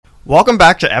Welcome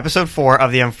back to episode 4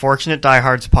 of the Unfortunate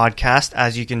Diehards podcast.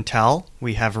 As you can tell,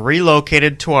 we have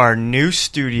relocated to our new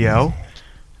studio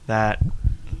that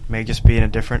may just be in a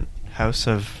different house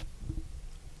of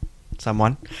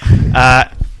someone.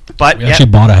 But we actually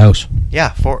bought a house. Yeah,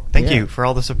 thank you for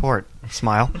all the support.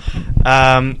 Smile.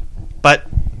 But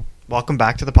welcome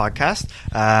back to the podcast.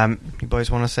 You boys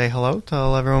want to say hello?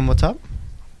 Tell everyone what's up?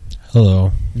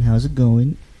 Hello. And how's it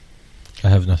going? I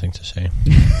have nothing to say.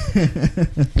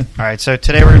 All right, so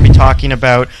today we're going to be talking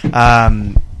about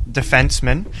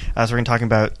defensemen. So we're going to be talking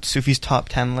about Sufi's top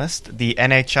 10 list, the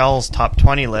NHL's top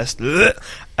 20 list. We're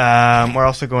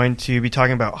also going to be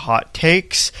talking about hot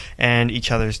takes and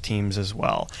each other's teams as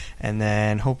well. And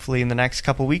then hopefully in the next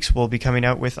couple weeks we'll be coming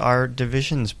out with our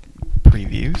divisions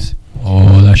previews.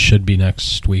 Oh, that should be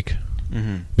next week.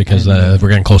 Mm-hmm. Because we're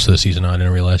getting close to the season now, I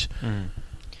didn't realize. Mm-hmm.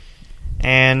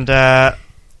 And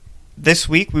this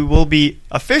week, we will be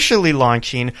officially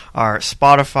launching our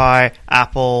Spotify,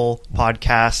 Apple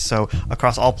podcasts, so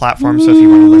across all platforms. So if you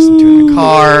want to listen to it in the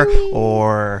car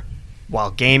or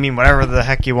while gaming, whatever the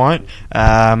heck you want,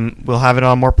 we'll have it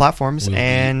on more platforms.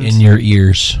 And in your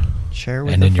ears. Share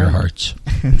with and in your hearts.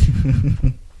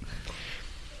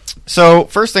 So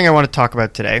first thing I want to talk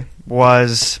about today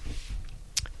was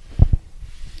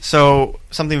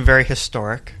something very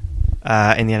historic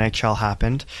in the NHL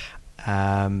happened.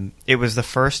 It was the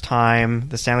first time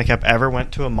the Stanley Cup ever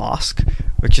went to a mosque,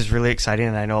 which is really exciting.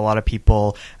 And I know a lot of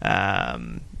people, I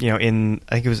think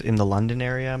it was in the London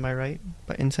area. Am I right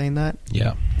in saying that?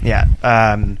 Yeah. Yeah.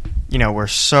 We're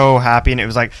so happy. And it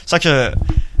was like such a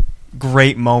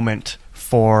great moment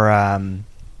for,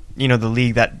 the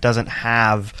league that doesn't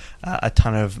have a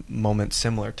ton of moments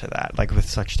similar to that, like with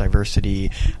such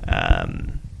diversity.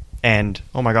 And,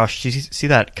 oh my gosh, did you see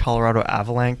that Colorado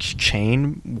Avalanche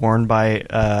chain worn by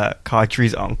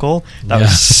Kadri's uncle? That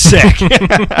was sick.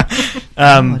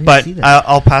 But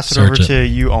I'll pass it over to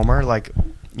you, Omar.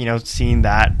 Seeing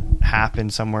that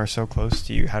happen somewhere so close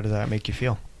to you, how does that make you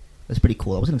feel? That's pretty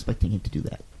cool. I wasn't expecting him to do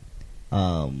that.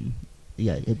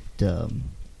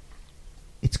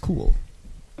 It's cool.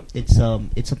 It's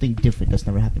something different that's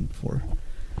never happened before.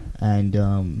 And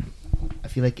I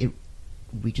feel like it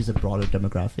reaches a broader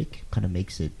demographic, kind of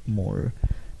makes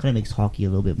hockey a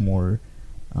little bit more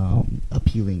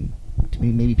appealing to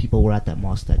me. Maybe people were at that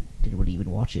mosque that didn't really even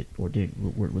watch it or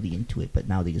weren't really into it, but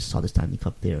now they just saw the Stanley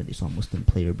Cup there and they saw a Muslim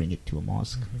player bring it to a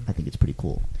mosque. Mm-hmm. I think it's pretty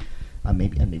cool.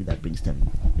 Maybe that makes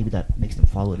them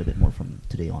follow it a bit more from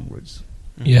today onwards.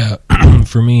 Yeah,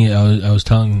 for me, I was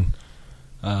telling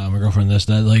my girlfriend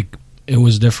that it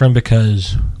was different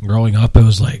because growing up it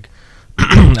was like.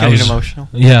 I was emotional.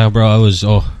 Yeah, bro. I was.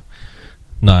 I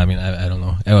don't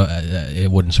know.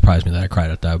 It wouldn't surprise me that I cried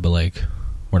at that, but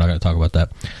we're not going to talk about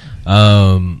that.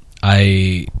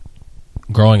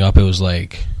 Growing up, it was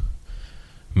like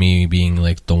me being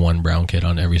the one brown kid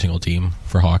on every single team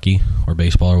for hockey or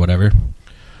baseball or whatever.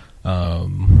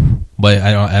 But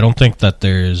I don't think that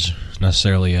there's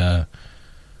necessarily a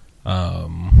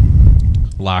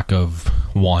lack of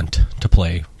want to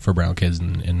play for brown kids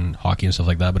in hockey and stuff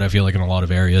like that, but I feel like in a lot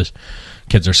of areas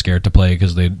kids are scared to play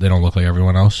because they don't look like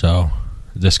everyone else, so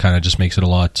this kind of just makes it a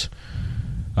lot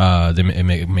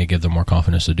it may give them more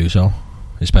confidence to do so,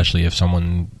 especially if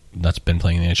someone that's been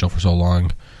playing in the NHL for so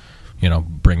long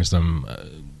brings them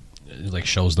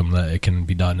shows them that it can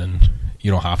be done and you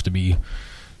don't have to be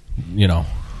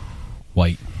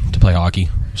white to play hockey.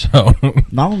 So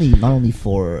not only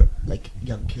for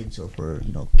young kids or for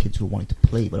kids who are wanting to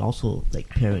play, but also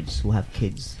parents who have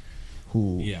kids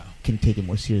who can take it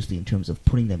more seriously in terms of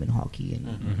putting them in hockey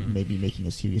and maybe making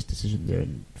a serious decision there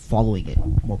and following it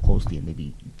more closely and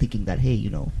maybe thinking that hey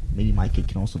maybe my kid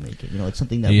can also make it. It's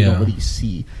something that we don't really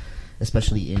see,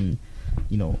 especially in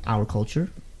our culture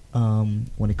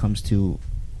when it comes to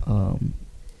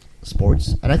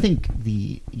sports. And I think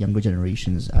the younger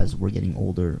generations, as we're getting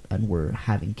older and we're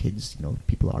having kids,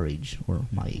 people our age or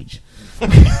my age. A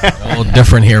little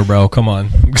different here, bro. Come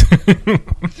on.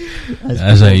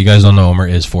 You guys don't know, Omar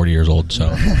is 40 years old,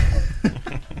 so.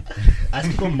 As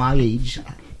people my age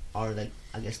are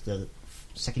I guess the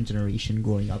second generation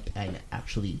growing up and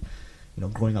actually,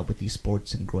 growing up with these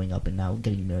sports and growing up and now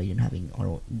getting married and having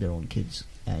their own kids.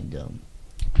 And,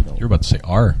 You're about to say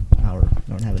our. I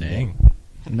don't have it. Dang.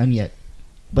 None yet.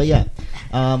 But yeah,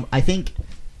 I think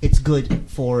it's good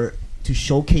to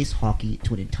showcase hockey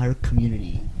to an entire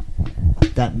community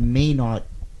that may not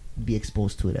be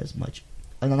exposed to it as much.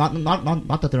 Not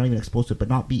that they're not even exposed to it, but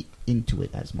not be into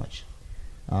it as much.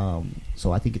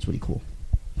 So I think it's really cool.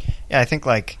 Yeah, I think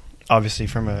obviously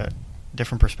from a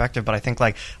different perspective, but I think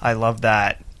I love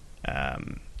that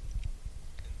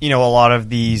a lot of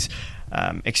these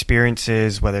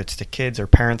experiences, whether it's to kids or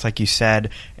parents, like you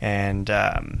said, and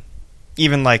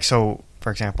even like, so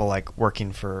for example, like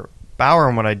working for Bauer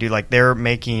and what I do, like they're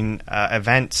making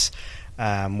events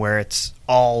where it's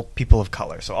all people of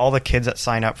color. So all the kids that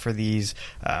sign up for these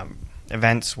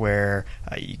events where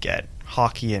you get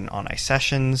hockey and on ice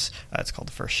sessions, it's called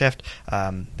the First Shift.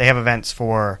 They have events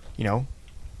for,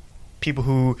 people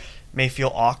who may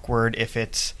feel awkward if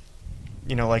it's,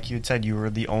 like you had said, you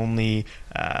were the only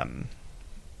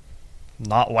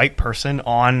not white person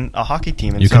on a hockey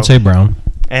team. And you can say brown.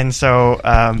 And so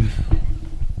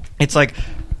it's like,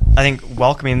 I think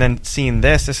welcoming, and then seeing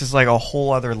this is like a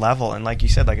whole other level. And like you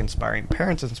said, like inspiring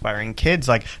parents, inspiring kids,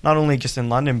 like not only just in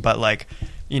London, but like,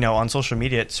 on social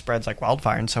media, it spreads like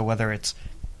wildfire. And so whether it's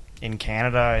in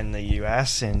Canada, in the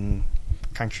US, in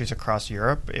countries across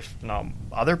Europe, if not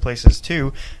other places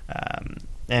too,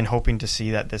 and hoping to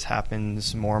see that this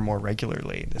happens more and more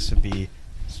regularly, this would be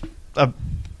a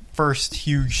first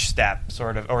huge step,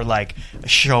 sort of, or like a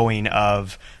showing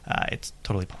of it's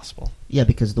totally possible. Yeah,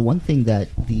 because the one thing that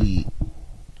the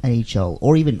NHL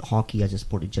or even hockey as a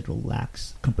sport in general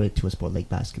lacks compared to a sport like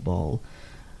basketball,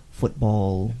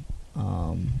 football,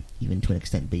 even to an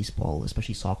extent baseball,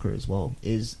 especially soccer as well,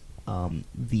 is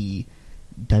the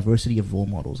diversity of role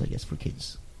models, I guess, for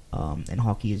kids. And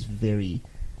hockey is very,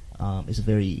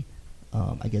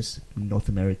 I guess, North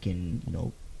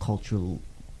American, cultural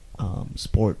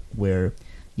sport where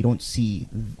you don't see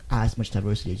as much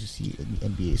diversity as you see in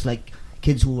the NBA. It's like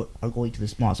kids who are going to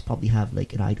this mosque probably have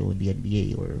like an idol in the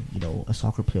NBA or a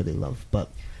soccer player they love, but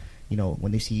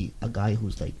when they see a guy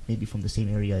who's like maybe from the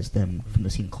same area as them, from the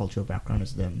same cultural background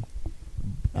as them,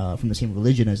 from the same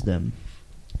religion as them,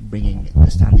 bringing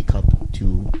the Stanley Cup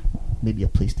to maybe a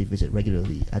place they visit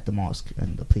regularly at the mosque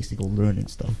and a place they go learn and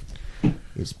stuff,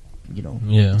 is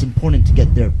it's important to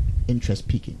get their interest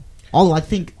peaking. Although I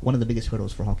think one of the biggest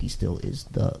hurdles for hockey still is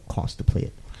the cost to play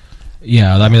it.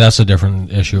 Yeah, I mean that's a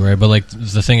different issue, right? But like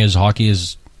the thing is, hockey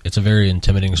it's a very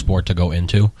intimidating sport to go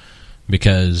into,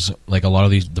 because like a lot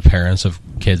of the parents of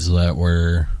kids that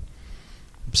were,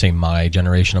 say, my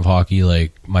generation of hockey,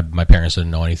 like my parents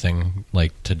didn't know anything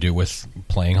like to do with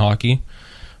playing hockey,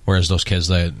 whereas those kids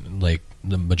that like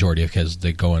the majority of kids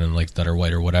they go in and like that are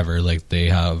white or whatever, like they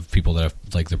have people that have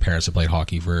like their parents have played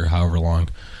hockey for however long.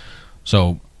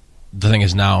 So the thing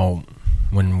is, now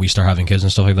when we start having kids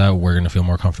and stuff like that, we're going to feel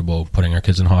more comfortable putting our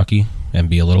kids in hockey and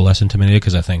be a little less intimidated,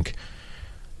 because I think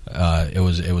it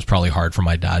was probably hard for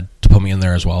my dad to put me in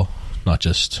there as well, not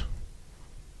just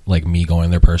like me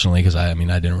going there personally, because I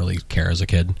didn't really care as a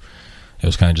kid. It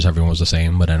was kind of just everyone was the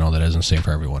same, but I know that isn't the same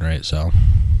for everyone, right? So,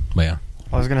 but yeah.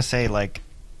 I was going to say, like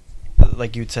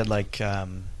you'd said, like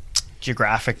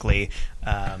geographically,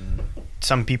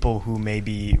 some people who may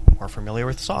be more familiar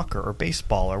with soccer or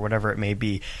baseball or whatever it may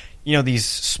be, these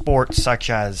sports such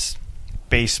as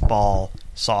baseball,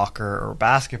 soccer, or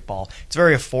basketball, it's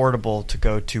very affordable to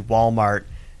go to Walmart,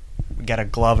 get a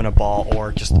glove and a ball,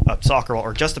 or just a soccer ball,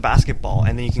 or just a basketball,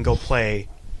 and then you can go play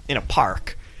in a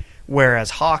park. Whereas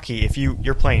hockey, if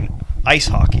you're playing ice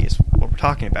hockey, is what we're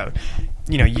talking about,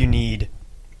 you need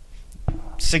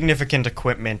significant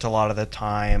equipment a lot of the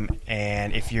time,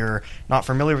 and if you're not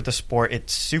familiar with the sport,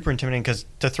 it's super intimidating, because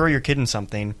to throw your kid in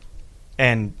something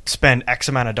and spend X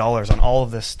amount of dollars on all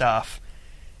of this stuff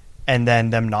and then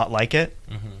them not like it,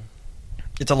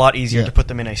 it's a lot easier to put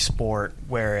them in a sport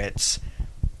where it's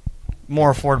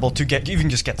more affordable to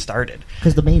get started.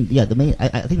 Because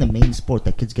I think the main sport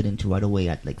that kids get into right away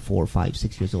at like 4, 5,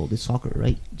 6 years old is soccer,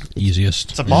 right?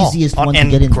 Easiest. It's a ball. Easiest one to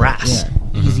get into. Grass.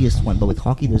 Yeah, easiest one. But with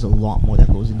hockey, there's a lot more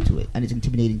that goes into it, and it's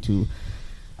intimidating to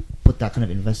put that kind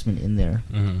of investment in there.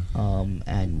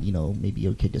 And maybe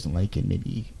your kid doesn't like it,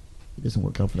 maybe it doesn't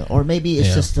work out for them, or maybe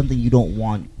it's just something you don't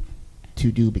want to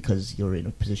do because you're in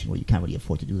a position where you can't really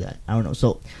afford to do that. I don't know.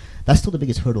 So that's still the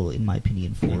biggest hurdle, in my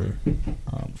opinion,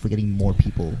 for getting more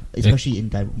people, especially in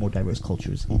more diverse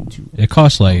cultures, into. It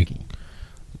costs like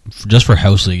just for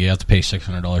house league, you have to pay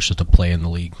 $600 just to play in the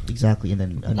league. Exactly, and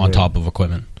then on top of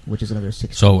equipment, which is another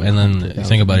 $600. So, and then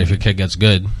think about it, if your kid gets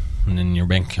good, and then your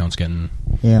bank account's getting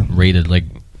rated like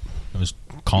it was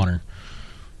Connor,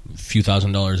 a few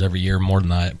 $1,000s every year, more than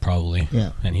that probably.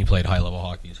 Yeah, and he played high level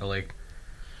hockey, so like,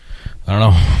 I don't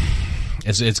know.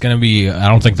 It's going to be. I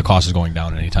don't think the cost is going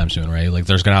down anytime soon, right? Like,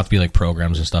 there's going to have to be like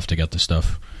programs and stuff to get this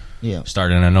stuff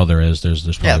started. And I know there is. There's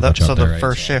probably a bunch out there. So the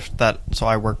first shift so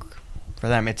I work for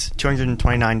them, it's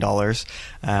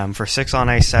 $229 for 6 on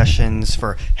ice sessions,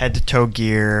 for head to toe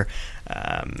gear,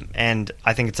 and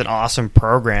I think it's an awesome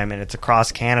program, and it's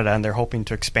across Canada, and they're hoping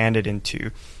to expand it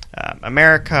into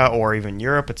America or even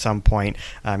Europe at some point,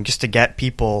 just to get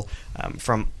people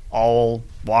from all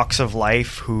walks of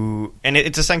life and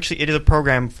it is a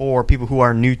program for people who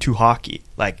are new to hockey.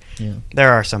 Like,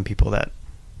 there are some people that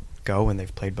go and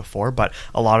they've played before, but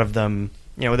a lot of them,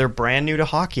 they're brand new to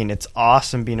hockey, and it's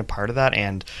awesome being a part of that.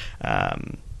 And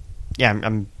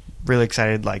I'm really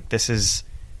excited. Like, this is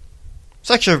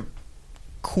such a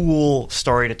cool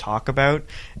story to talk about,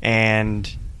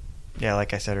 and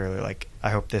like I said earlier, like, I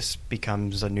hope this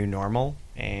becomes a new normal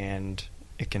and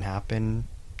it can happen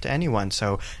to anyone.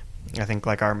 So I think,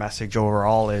 like, our message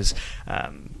overall is,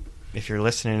 if you're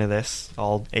listening to this,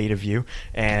 all 8 of you,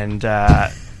 and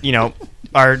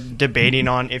are debating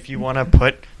on if you want to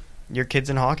put your kids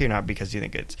in hockey or not because you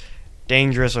think it's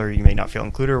dangerous or you may not feel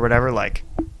included or whatever, like,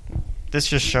 this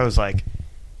just shows, like,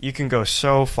 you can go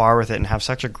so far with it and have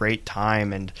such a great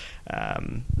time, and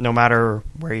no matter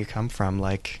where you come from,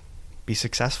 like, be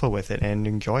successful with it and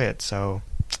enjoy it. So,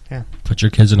 yeah. Put your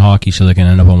kids in hockey so they can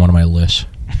end up on one of my lists.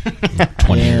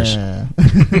 20 years.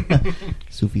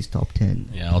 Sufi's top 10.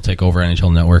 Yeah, I'll take over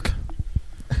NHL Network.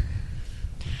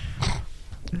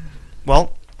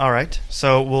 Well, all right.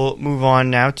 So we'll move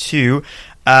on now to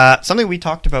something we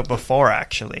talked about before,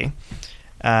 actually.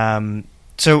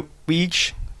 So we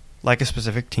each like a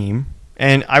specific team,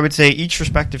 and I would say each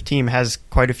respective team has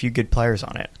quite a few good players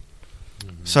on it.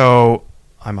 Mm-hmm. So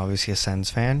I'm obviously a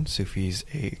Sens fan, Sufi's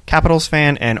a Capitals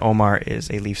fan, and Omar is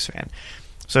a Leafs fan.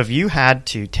 So if you had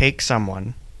to take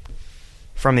someone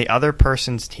from the other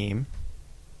person's team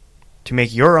to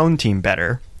make your own team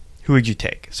better, who would you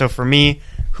take? So for me,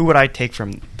 who would I take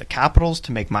from the Capitals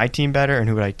to make my team better, and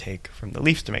who would I take from the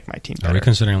Leafs to make my team better? Are we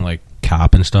considering, like,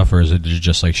 cap and stuff, or is it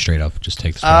just, like, straight up just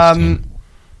take the team?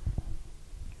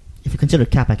 If you consider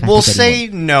cap, I can't. We'll say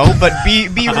no, but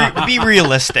be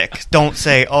realistic. Don't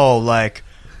say, like,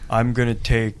 I'm gonna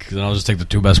take. Then I'll just take the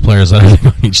 2 best players that I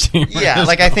think on each team. Yeah,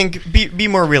 like, I think be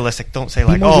more realistic. Don't say,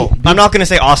 like, I'm not gonna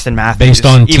say Austin Matthews based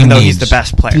on even though needs. he's the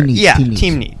best player.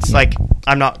 Team needs. Yeah. Like,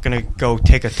 I'm not gonna go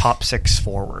take a top 6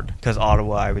 forward because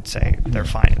Ottawa, I would say they're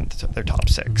fine in their top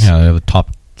 6. Yeah, they have a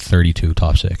top 32,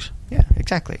 top 6. Yeah,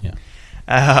 exactly. Yeah.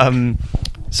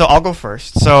 So I'll go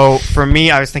first. So for me,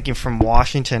 I was thinking from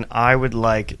Washington, I would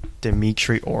like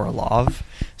Dmitry Orlov.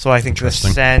 So I think the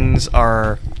Sens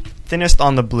are thinnest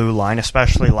on the blue line,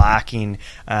 especially lacking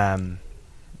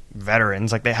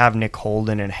veterans. Like, they have Nick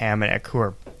Holden and Hamonic, who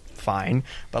are fine.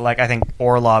 But, like, I think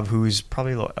Orlov, who's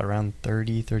probably around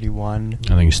 30, 31. I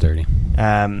think he's 30.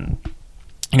 A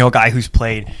guy who's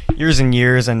played years and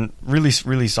years and really,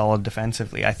 really solid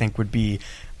defensively, I think would be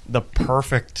the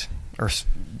perfect, or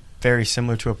very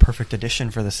similar to a perfect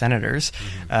addition for the Senators.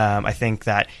 Mm-hmm. I think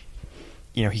that,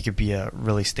 he could be a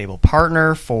really stable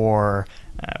partner for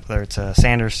whether it's a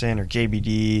Sanderson or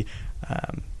JBD.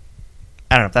 I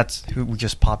don't know. That's who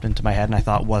just popped into my head, and I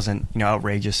thought wasn't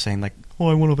outrageous, saying like, "Oh,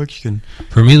 I want Ovechkin."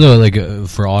 For me though, like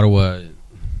for Ottawa,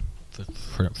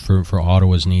 for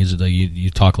Ottawa's needs, you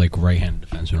talk like right-handed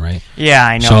defenseman, right? Yeah,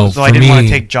 I know. So I didn't want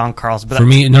to take John Carlson. But for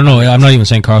me, no, I'm not even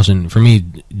saying Carlson. For me,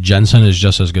 Jensen is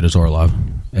just as good as Orlov,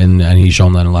 and he's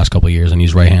shown that in the last couple of years. And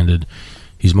he's right-handed.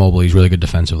 He's mobile. He's really good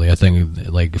defensively. I think,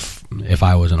 like, if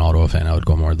I was an Ottawa fan, I would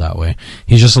go more that way.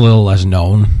 He's just a little less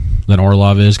known than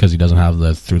Orlov is because he doesn't have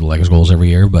the through-the-legs goals every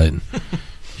year, but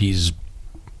he's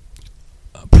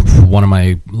one of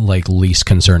my, like, least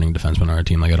concerning defensemen on our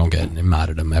team. Like, I don't get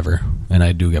mad at him ever, and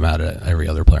I do get mad at every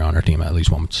other player on our team at least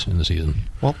once in the season.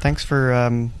 Well, thanks for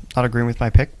not agreeing with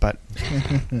my pick, but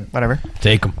whatever.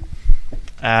 Take him.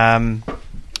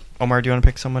 Omar, do you want to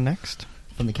pick someone next?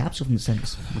 From the Caps or from the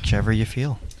Sens? Whichever you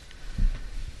feel.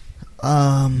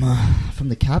 From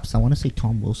the Caps, I want to say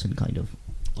Tom Wilson, kind of.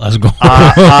 Let's go.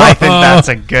 I think that's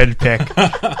a good pick.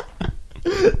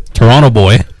 Toronto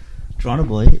boy.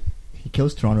 He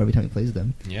kills Toronto every time he plays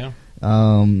them. Yeah.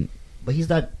 But he's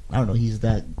that, I don't know, he's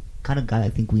that kind of guy I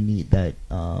think we need, that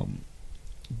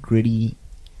gritty,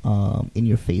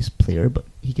 in-your-face player, but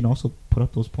he can also put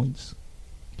up those points.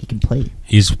 He can play.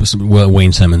 He's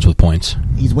Wayne Simmons with points.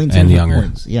 He's Wayne Simmons with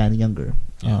points. Yeah, and younger.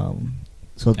 Yeah.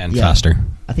 And faster.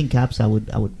 I think Caps, I would,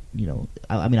 I could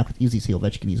easily say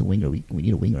Ovechkin, he's a winger. We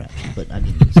need a winger, actually. But, I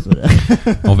mean,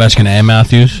 Ovechkin and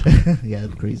Matthews? Yeah,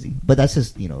 that's crazy. But that's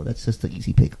just, that's just the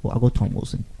easy pick. Well, I'll go Tom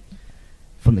Wilson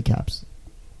from the Caps.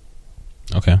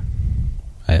 Okay.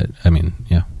 I mean,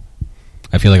 yeah.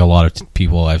 I feel like a lot of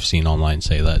people I've seen online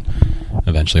say that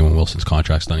eventually when Wilson's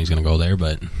contract's done, he's going to go there,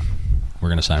 but we're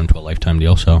going to sign him to a lifetime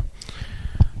deal, so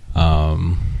what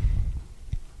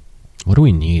do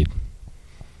we need?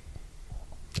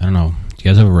 I don't know. Do you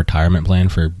guys have a retirement plan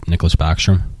for Nicholas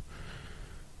Backstrom?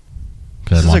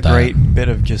 This is a great bit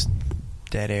of just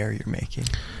dead air you're making.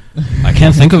 I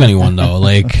can't think of anyone though.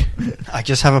 Like, I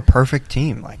just have a perfect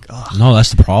team. Like, ugh. no,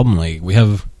 that's the problem. Like, we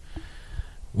have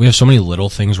so many little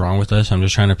things wrong with us. I'm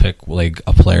just trying to pick like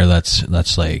a player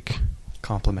that's like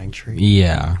Complimentary.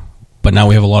 Yeah, but now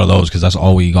we have a lot of those because that's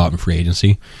all we got in free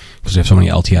agency because we have so many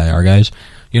LTIR guys.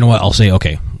 You know what? I'll say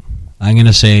okay. I'm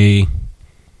gonna say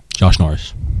Josh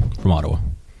Norris from Ottawa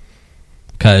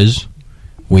because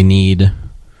we need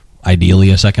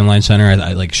ideally a second line center.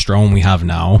 I like Strome we have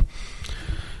now,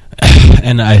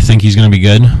 and I think he's gonna be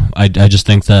good. I just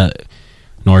think that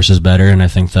Norris is better, and I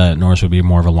think that Norris would be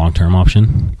more of a long term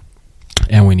option.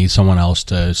 And we need someone else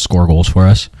to score goals for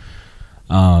us.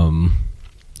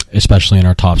 Especially in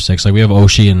our top six. Like, we have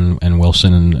Oshie and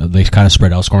Wilson, and they kind of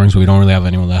spread out scoring, so we don't really have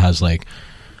anyone that has, like,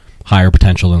 higher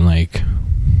potential than, like,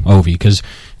 Ovi. Because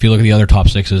if you look at the other top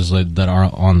sixes that are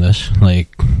on this,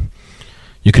 like,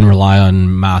 you can rely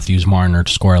on Matthews, Marner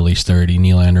to score at least 30,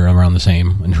 Nylander around the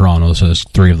same in Toronto, so there's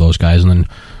 3 of those guys. And then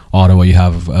Ottawa, you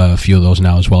have a few of those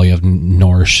now as well. You have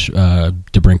Norris,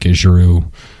 DeBrincat, Giroux,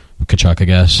 Kachuk, I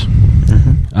guess.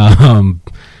 Mm-hmm.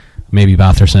 Maybe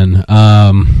Batherson.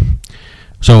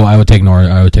 So I would take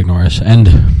Norris, and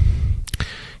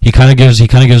he kind of gives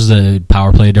the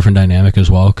power play a different dynamic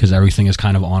as well because everything is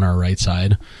kind of on our right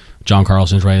side. John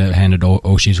Carlson's right-handed,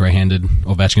 Oshie's right-handed,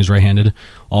 Ovechkin's right-handed.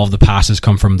 All of the passes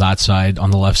come from that side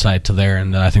on the left side to there,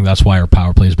 and I think that's why our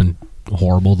power play has been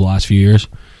horrible the last few years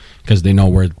because they know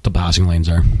where the passing lanes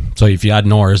are. So if you add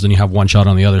Norris, then you have one shot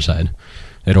on the other side.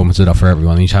 It opens it up for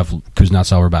everyone. You have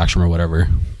Kuznetsov or Backstrom or whatever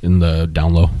in the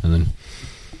down low, and then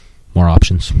more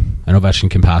options. I know Ovechkin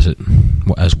can pass it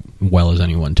as well as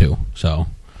anyone too. So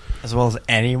as well as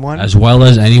anyone,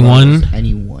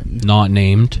 not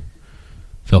named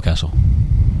Phil Kessel.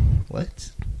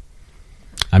 What?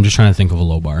 I'm just trying to think of a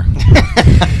low bar,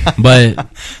 but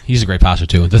he's a great passer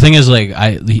too. The thing is, like,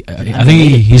 I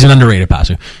think he's an underrated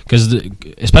passer because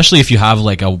especially if you have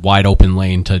like a wide open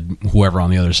lane to whoever on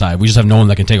the other side, we just have no one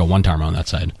that can take a one-timer on that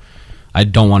side. I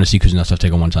don't want to see Kuznetsov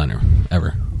take a one-timer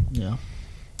ever. Yeah.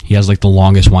 He has like the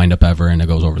longest windup ever, and it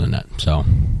goes over the net. So,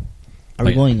 are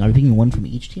we picking one from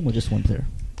each team or just one player?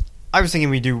 I was thinking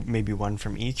we do maybe one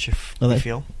from each if we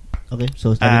feel. Okay,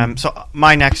 so so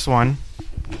my next one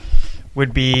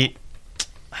would be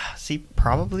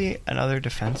probably another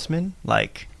defenseman.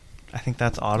 Like, I think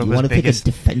that's Ottawa's you want to biggest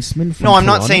pick a defenseman from No, I'm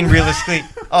Toronto? not saying realistically.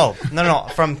 Oh, no,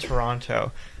 from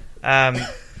Toronto.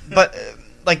 But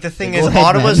like the thing is,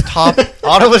 Ottawa's top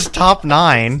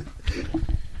 9.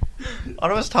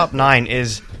 Ottawa's top 9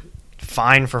 is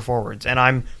fine for forwards, and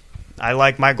I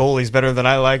like my goalies better than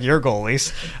I like your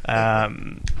goalies.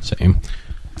 Same.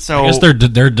 So I guess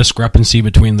their discrepancy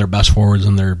between their best forwards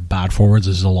and their bad forwards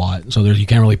is a lot. So you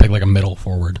can't really pick like a middle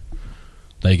forward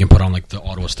that you can put on like the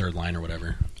Ottawa's third line or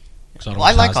whatever. Well,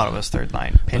 I like Ottawa's third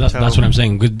line. That's what I'm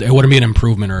saying. It wouldn't be an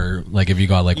improvement, or like if you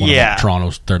got like one of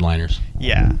Toronto's third liners.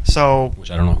 Yeah. So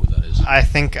which I don't know who that is. I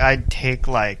think I'd take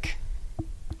like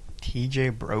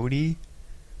TJ Brody,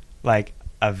 like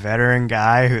a veteran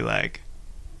guy who like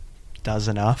does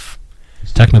enough.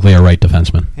 He's technically a right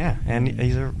defenseman. Yeah, and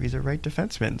he's a right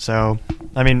defenseman. So,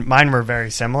 I mean, mine were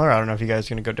very similar. I don't know if you guys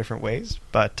are going to go different ways,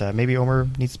 but maybe Omer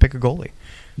needs to pick a goalie.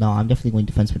 No, I'm definitely going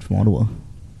defenseman from Ottawa.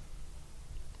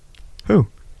 Who?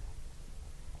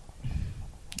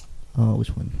 Which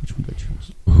one do I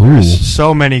choose? There's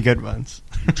so many good ones.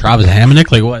 Travis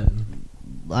Hamonic? Like what?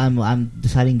 I'm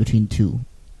deciding between 2.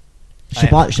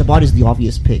 Chabot is the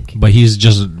obvious pick. But he's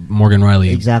just Morgan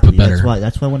Reilly. Exactly. But better.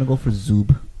 That's why I want to go for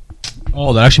Zub.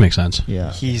 Oh, that actually makes sense.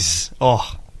 Yeah.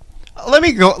 Let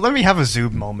me have a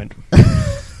Zub moment.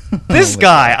 This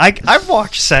guy, I've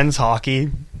watched Sens hockey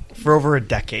for over a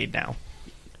decade now.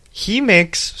 He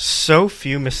makes so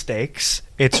few mistakes,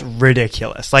 it's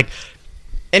ridiculous. Like,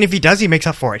 and if he does, he makes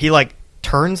up for it. He like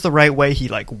turns the right way. He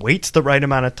like waits the right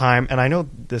amount of time. And I know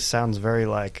this sounds very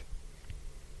like,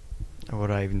 what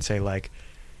would I even say, like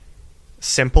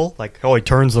simple, like, oh, he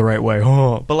turns the right way,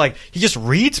 but like he just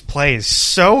reads plays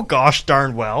so gosh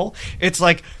darn well. It's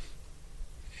like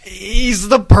he's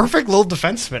the perfect little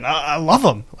defenseman. I love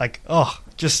him. Like,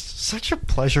 just such a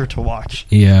pleasure to watch.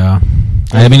 Yeah,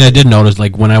 I mean, I did notice,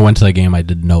 like when I went to the game, I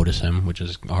did notice him, which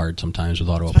is hard sometimes with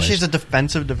Ottawa especially players. as a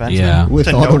defensive defenseman. Yeah, with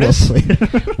to Ottawa notice.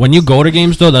 When you go to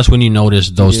games, though, that's when you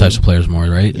notice those types of players more,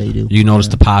 right? Yeah, you do. You notice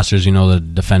the passers, you know the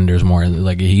defenders more.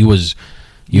 Like he was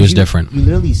different. You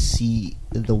literally see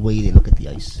the way they look at the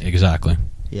ice. Exactly.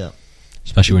 Yeah.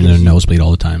 Especially when they're nosebleed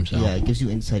all the time. So. Yeah, it gives you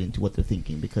insight into what they're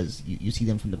thinking because you see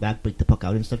them from the back break the puck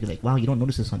out and stuff. You're like, wow, you don't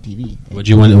notice this on TV. What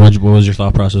was your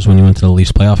thought process when you went to the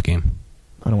Leafs playoff game?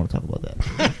 I don't want to talk about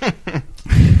that.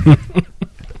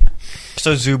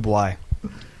 So Zub, why?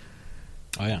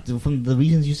 Oh yeah. From the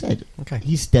reasons you said. Okay.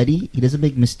 He's steady. He doesn't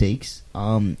make mistakes.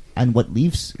 And what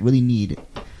Leafs really need,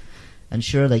 and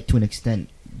sure, like to an extent,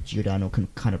 Giordano can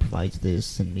kind of provides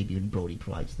this, and maybe even Brody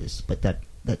provides this, but that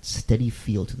steady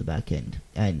feel to the back end.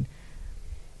 And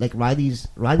like Reilly's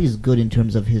good in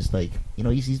terms of his, like, you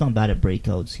know, he's not bad at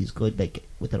breakouts. He's good like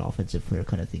with that offensive flair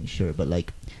kind of thing, sure, but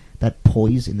like that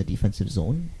poise in the defensive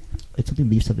zone, it's something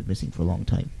Leafs have been missing for a long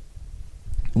time.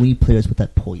 We need players with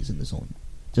that poise in the zone,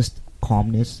 just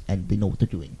calmness, and they know what they're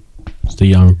doing. It's the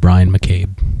young Brian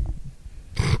McCabe.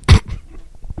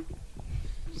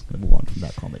 Just gonna move on from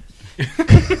that comment.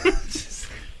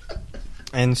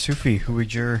 And Sufi, who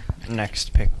would your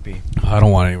next pick be? I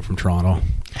don't want anyone from Toronto.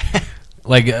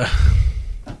 Like,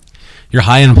 your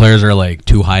high-end players are, like,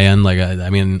 too high-end. Like, I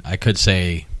mean, I could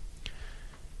say...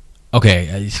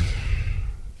 Okay,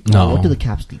 no. What do the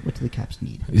Caps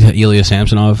need? Is that Ilya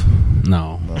Samsonov?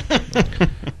 No.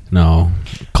 No.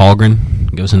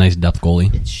 Kallgren. Give us a nice depth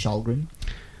goalie. It's Kallgren.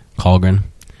 Kallgren.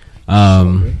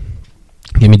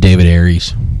 Give me David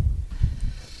Aries.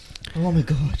 Oh my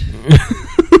god.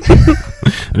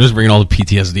 I'm just bringing all the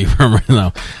PTSD from right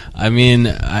now. I mean,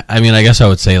 I guess I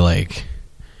would say, like,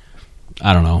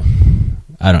 I don't know.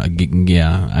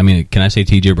 Yeah. I mean, can I say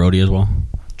TJ Brody as well?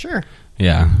 Sure.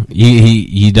 Yeah.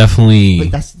 He definitely.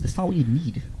 But that's not what you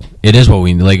need. It is what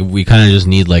we need. Like, we kind of just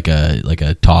need like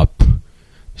a top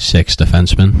 6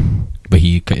 defenseman, but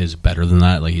he is better than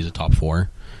that. Like, he's a top 4,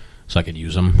 so I could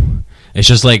use him. It's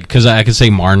just like, because I could say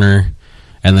Marner,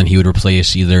 and then he would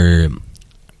replace either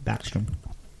Backstrom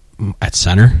at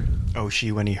center.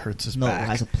 Oshie when he hurts his back.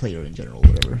 No, as a player in general,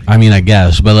 whatever. I mean, I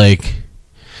guess, but like,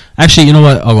 actually, you know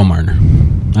what? I'll go Marner.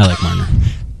 I like Marner.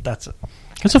 That's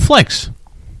It's a flex.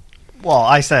 well,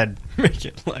 I said make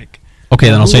it like. Okay,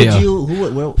 then I'll say.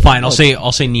 Fine, I'll say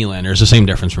Nylander. It's the same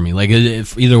difference for me. Like,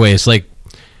 if either way, it's like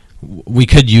we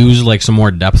could use like some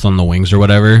more depth on the wings or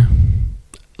whatever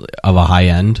of a high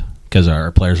end because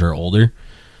our players are older.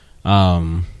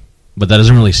 But that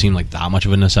doesn't really seem like that much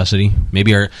of a necessity.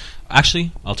 Maybe I'll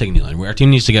take Nylander. Our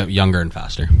team needs to get younger and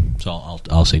faster, so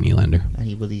I'll say Nylander. And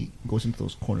he really goes into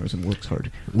those corners and works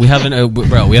hard. We haven't,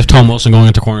 we have Tom Wilson going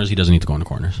into corners. He doesn't need to go into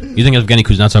corners. You think Evgeny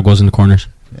Kuznetsov goes into corners?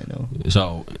 I know.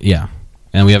 So yeah,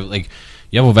 and we have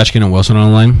you have Ovechkin and Wilson on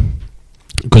the line.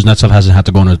 Kuznetsov hasn't had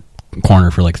to go in a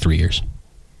corner for like 3 years.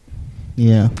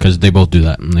 Yeah, because they both do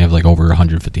that, and they have like over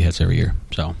 150 hits every year.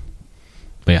 So,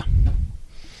 but yeah.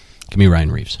 Give me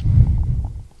Ryan Reeves.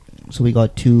 So we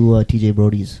got 2 TJ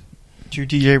Brodies. 2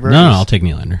 TJ Brodies? No, I'll take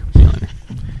Nylander.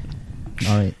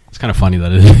 All right. It's kind of funny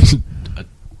that it is a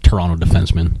Toronto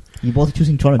defenseman. You both are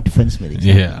choosing Toronto defensemen.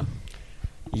 Exactly. Yeah.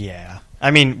 Yeah.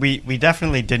 I mean, we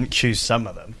definitely didn't choose some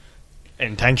of them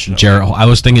intentionally. I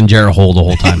was thinking Jarrett Hull the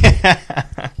whole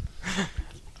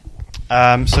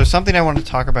time. So something I want to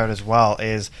talk about as well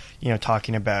is,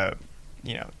 talking about,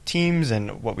 teams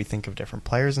and what we think of different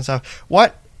players and stuff.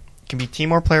 What can be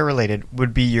team or player related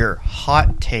would be your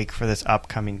hot take for this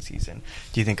upcoming season?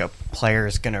 Do you think a player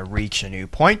is going to reach a new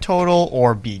point total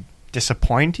or be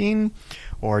disappointing?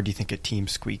 Or do you think a team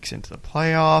squeaks into the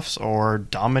playoffs or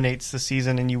dominates the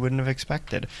season and you wouldn't have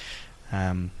expected?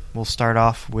 We'll start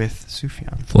off with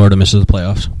Sufjan. Florida misses the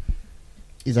playoffs.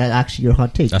 Is that actually your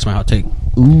hot take? That's my hot take.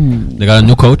 Ooh. They got a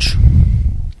new coach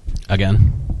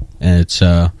again, and it's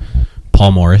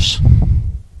Paul Morris.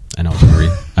 I know it's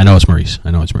Maurice.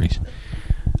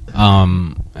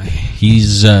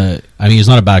 He's he's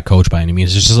not a bad coach by any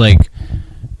means. It's just like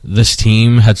this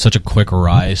team had such a quick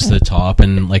rise to the top,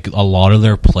 and like a lot of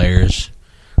their players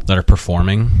that are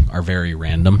performing are very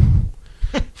random.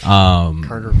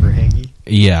 Carter Verhaeghe.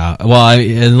 Yeah, well,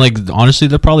 honestly,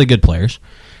 they're probably good players.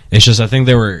 It's just I think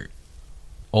they were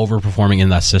overperforming in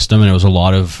that system, and it was a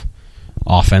lot of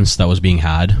offense that was being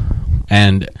had,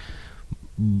 and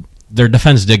their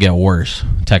defense did get worse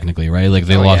technically, right? Like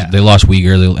they lost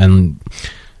Uyghur, and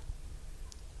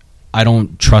I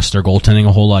don't trust their goaltending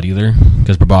a whole lot either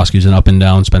because Bobrovsky's an up and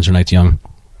down. Spencer Knight's young.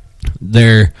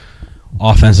 Their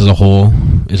offense as a whole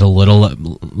is a little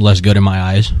less good in my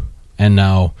eyes, and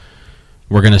now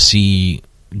we're gonna see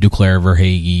Duclair,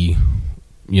 Verhaeghe,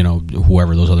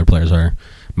 whoever those other players are.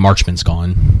 Marchman's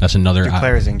gone. That's another.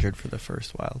 Duclair is injured for the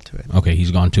first while too. Okay,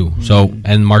 he's gone too. So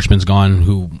and Marchman's gone,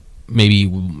 who maybe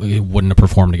wouldn't have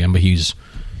performed again, but he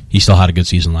still had a good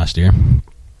season last year.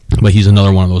 But he's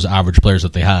another one of those average players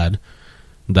that they had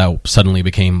that suddenly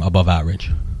became above average.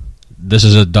 This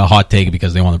is a hot take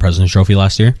because they won the President's Trophy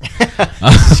last year.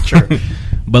 That's true.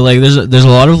 But there's a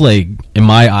lot of in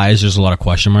my eyes, there's a lot of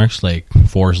question marks like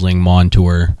Forsling,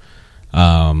 Montour,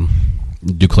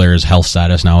 Duclair's health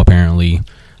status now apparently,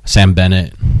 Sam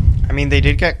Bennett. I mean, they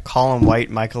did get Colin White,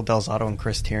 Michael Del Zotto, and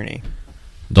Chris Tierney.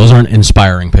 Those aren't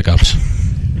inspiring pickups.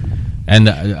 And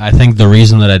I think the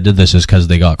reason that I did this is because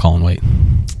they got Colin White.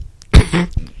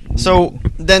 So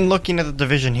then, looking at the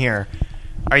division here,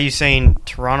 are you saying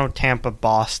Toronto, Tampa,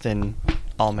 Boston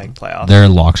all make playoffs? They're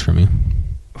locks for me.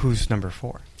 Who's number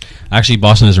 4? Actually,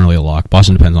 Boston isn't really a lock.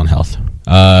 Boston depends on health.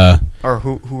 Or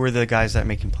who are the guys that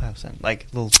making playoffs then? Like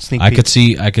little sneak I peek?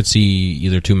 could see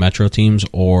either 2 Metro teams,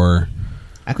 or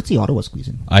I could see Ottawa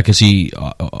squeezing. I could see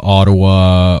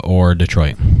Ottawa or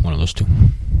Detroit. One of those 2.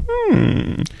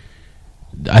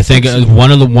 I think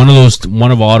one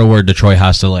of Ottawa or Detroit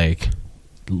has to like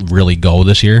really go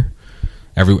this year.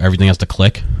 Everything has to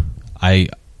click. I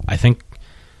think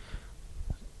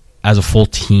as a full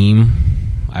team,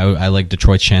 I like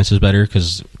Detroit's chances better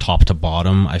because top to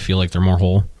bottom, I feel like they're more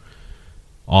whole.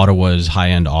 Ottawa's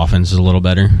high-end offense is a little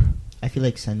better. I feel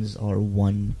like Sens are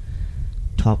one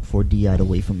top 4 D out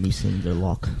away from me saying they're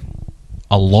lock.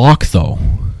 A lock, though.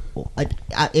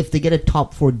 If they get a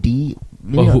top 4 D...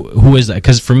 Well, who is that?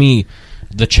 Because for me,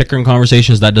 the Chychrun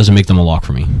conversations, that doesn't make them a lock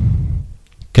for me.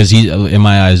 Because in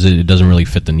my eyes, it doesn't really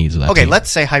fit the needs of that team. Let's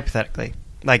say hypothetically,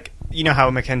 like, you know how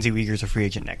Mackenzie Weegar's a free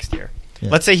agent next year. Yeah.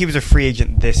 Let's say he was a free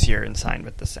agent this year and signed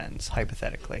with the Sens,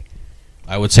 hypothetically.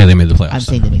 I would say they made the playoffs. I'm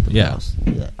saying they make the Yeah. playoffs.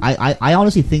 Yeah. I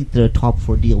honestly think they're a top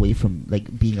 4 D away from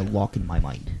like being a lock in my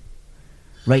mind.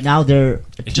 Right now, they're...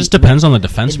 It just depends on the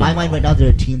defenseman. In my mind, right now, they're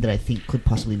a team that I think could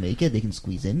possibly make it. They can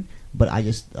squeeze in. But I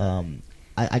just...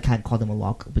 I can't call them a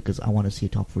lock because I want to see a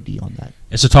top 4 D on that.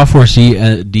 It's a top 4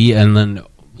 D, and then,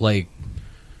 like...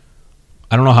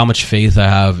 I don't know how much faith I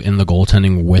have in the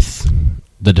goaltending with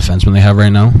the defenseman they have right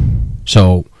now.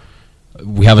 So...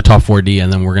 We have a top 4D,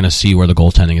 and then we're going to see where the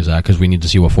goaltending is at because we need to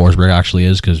see what Forsberg actually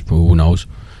is because who knows.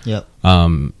 Yep.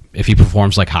 If he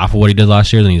performs like half of what he did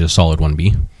last year, then he's a solid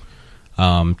 1B.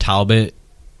 Talbot,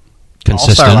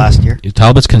 consistent. All-star last year.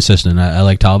 Talbot's consistent. I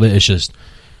like Talbot. It's just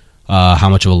how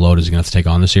much of a load is he going to have to take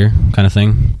on this year kind of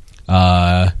thing.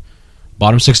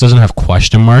 Bottom 6 doesn't have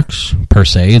question marks per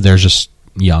se. They're just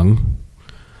young.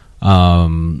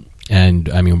 And,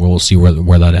 I mean, we'll see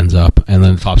where that ends up. And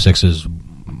then the top 6 is...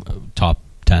 top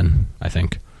 10, I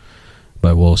think.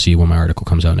 But we'll see when my article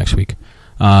comes out next week.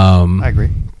 I agree.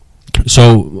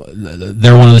 So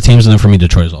they're one of the teams, and then for me,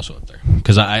 Detroit is also up there.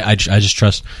 Because I just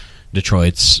trust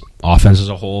Detroit's offense as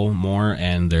a whole more,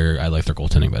 and I like their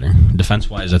goaltending better.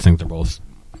 Defense-wise, I think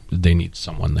they need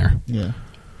someone there. Yeah.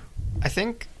 I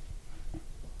think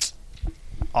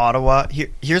Ottawa,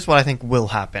 here's what I think will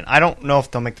happen. I don't know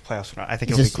if they'll make the playoffs or not. I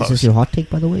think it'll be close. Is this your hot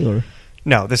take, by the way? Or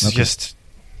no, this is just...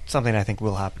 something I think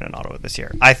will happen in Ottawa this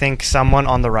year. I think someone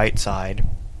on the right side,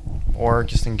 or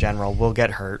just in general, will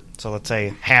get hurt. So let's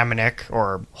say Hamonic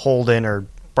or Holden or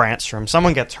Brandstrom,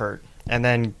 someone gets hurt, and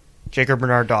then Jacob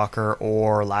Bernard-Docker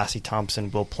or Lassie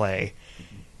Thompson will play.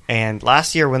 And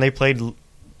last year when they played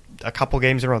a couple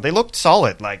games in a row, they looked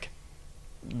solid. Like,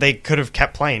 they could have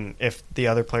kept playing if the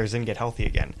other players didn't get healthy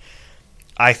again.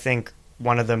 I think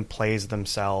one of them plays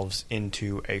themselves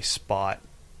into a spot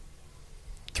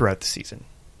throughout the season.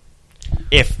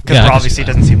 Because obviously it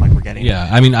doesn't seem like we're getting. Yeah,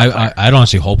 I mean, I'd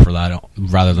honestly hope for that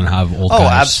rather than have old guys. Oh,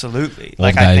 absolutely.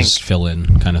 Old guys fill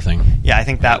in kind of thing. Yeah, I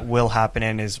think that will happen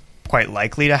and is quite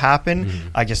likely to happen. Mm-hmm.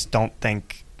 I just don't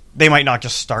think they might not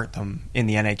just start them in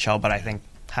the NHL, but I think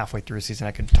halfway through a season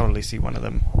I could totally see one of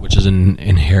them. Which is an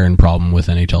inherent problem with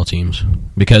NHL teams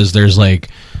because there's like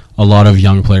a lot of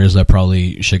young players that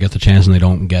probably should get the chance and they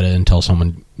don't get it until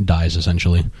someone dies.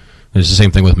 Essentially, there's the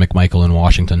same thing with McMichael in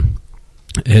Washington.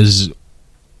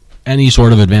 Any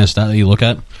sort of advanced stat that you look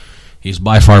at, he's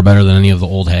by far better than any of the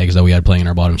old hags that we had playing in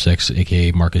our bottom 6,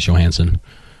 a.k.a. Marcus Johansson,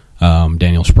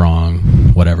 Daniel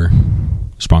Sprong, whatever.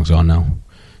 Sprong's gone now.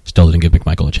 Still didn't give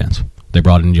McMichael a chance. They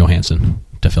brought in Johansson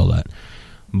to fill that.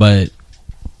 But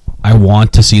I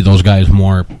want to see those guys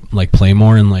more, like, play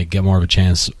more and like get more of a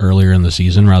chance earlier in the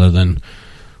season rather than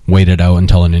wait it out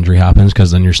until an injury happens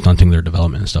because then you're stunting their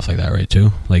development and stuff like that, right,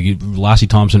 too? Like, Lassie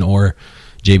Thompson or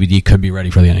JBD could be ready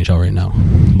for the NHL right now,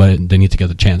 but they need to get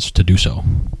the chance to do so.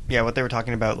 Yeah, what they were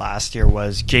talking about last year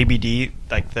was JBD,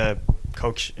 like the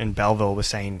coach in Belleville was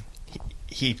saying,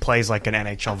 he plays like an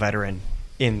NHL veteran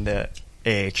in the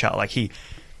AHL. Like, he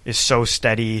is so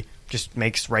steady, just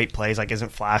makes right plays, like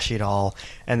isn't flashy at all.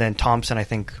 And then Thompson, I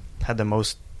think, had the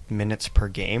most minutes per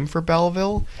game for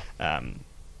Belleville.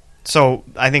 So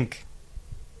I think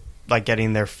like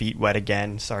getting their feet wet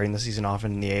again, starting the season off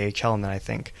in the AHL, and then I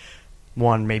think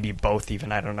one, maybe both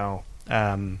even, I don't know,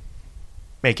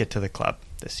 make it to the club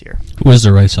this year. Who is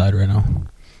the right side right now?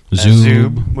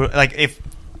 Zub. Like, if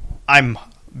I'm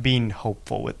being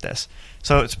hopeful with this.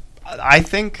 So it's, I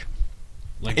think,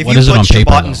 like, if what you is it put on Chabot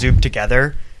paper, and Zub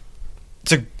together,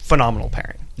 it's a phenomenal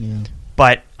pairing. Yeah.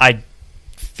 But I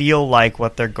feel like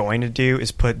what they're going to do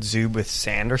is put Zub with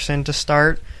Sanderson to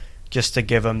start, just to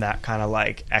give him that kind of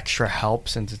like extra help,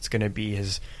 since it's going to be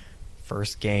his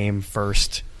first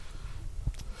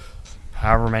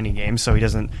however many games, so he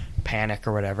doesn't panic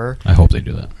or whatever. I hope they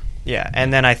do that. Yeah,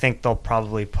 and then I think they'll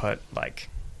probably put like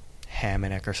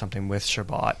Hamonic or something with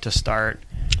Chabot to start,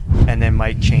 and then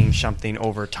might change something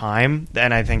over time.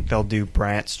 Then I think they'll do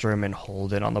Brandstrom and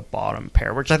Holden on the bottom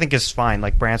pair, which I think is fine.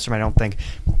 Like Brandstrom, I don't think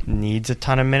needs a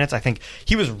ton of minutes. I think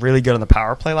he was really good on the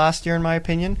power play last year, in my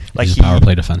opinion. Like He's a power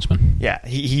play defenseman. Yeah,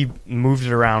 he moved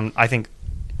it around. I think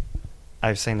I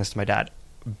was saying this to my dad,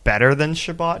 better than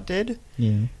Chabot did.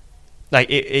 Yeah. Like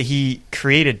he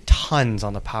created tons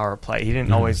on the power play. He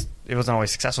didn't always. It wasn't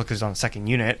always successful because he was on the second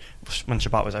unit. When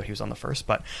Chabot was out, he was on the first.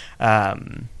 But yeah,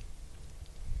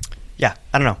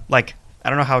 I don't know. Like I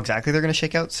don't know how exactly they're going to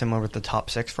shake out. Similar with the top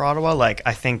six for Ottawa. Like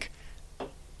I think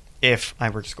if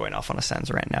we're just going off on a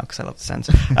Sens right now because I love the Sens.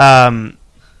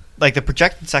 Like the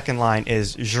projected second line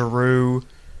is Giroux,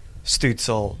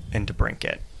 Stützle, and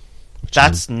DeBrincat.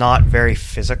 That's not very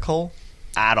physical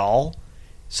at all.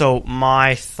 So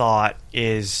my thought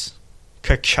is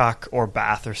Tkachuk or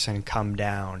Batherson come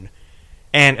down.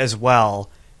 And as well,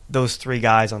 those three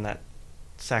guys on that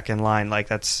second line, like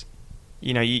that's,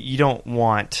 you don't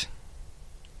want...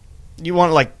 You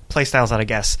want, like, play styles that, I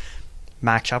guess,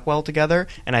 match up well together.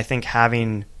 And I think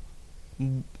having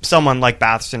someone like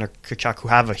Batherson or Tkachuk who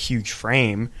have a huge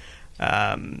frame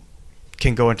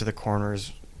can go into the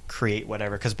corners, create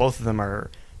whatever, because both of them are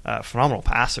phenomenal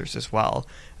passers as well.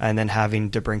 And then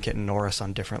having DeBrincat and Norris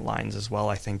on different lines as well,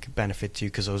 I think benefits you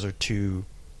because those are two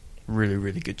really,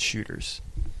 really good shooters.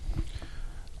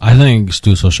 I think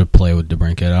Stützle should play with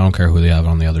DeBrincat. I don't care who they have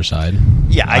on the other side.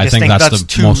 Yeah, I just think that's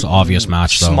the most obvious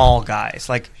match, though. Small guys,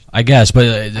 like I guess,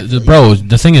 but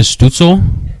the thing is, Stützle.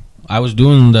 I was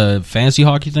doing the fantasy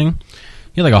hockey thing.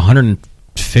 He had like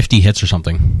 150 hits or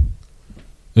something.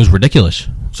 It was ridiculous.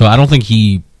 So I don't think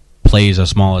he plays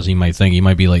as small as he might think. He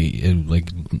might be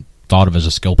like thought of as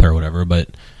a skill player or whatever, but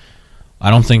I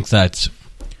don't think that's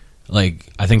like,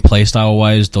 I think play style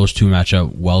wise those two match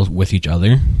up well with each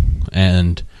other,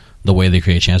 and the way they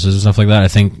create chances and stuff like that. I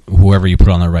think whoever you put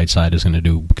on the right side is going to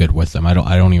do good with them. I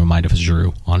don't even mind if it's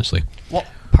Giroux, honestly. Well,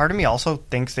 part of me also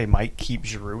thinks they might keep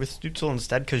Giroux with Stützle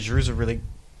instead, because Giroux's a really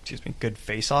good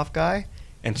face-off guy,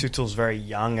 and Stützle's very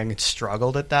young and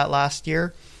struggled at that last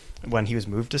year when he was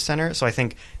moved to center. So I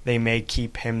think they may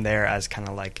keep him there as kind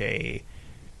of like a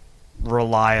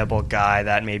reliable guy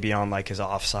that maybe on like his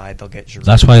offside they'll get Giroux.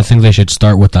 That's why I think they should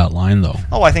start with that line, though.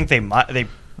 Oh, I think they might.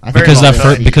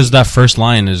 Because that first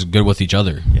line is good with each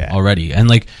other already, and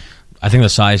like I think the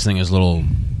size thing is a little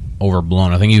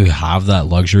overblown. I think you have that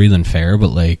luxury, then fair, but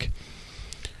like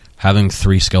having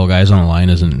three skill guys on a line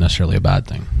isn't necessarily a bad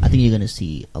thing. I think you're going to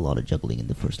see a lot of juggling in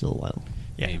the first little while.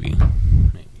 Yeah. Maybe.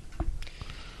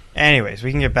 Anyways,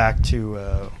 we can get back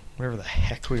to whatever the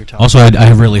heck we were talking. Also,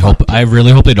 I really hope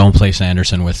they don't play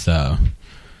Sanderson with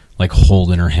like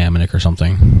Holden or Hamonic or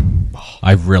something.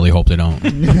 I really hope they don't.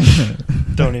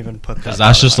 Don't even put that. Because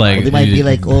that's just like, well, they might be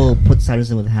like, oh, put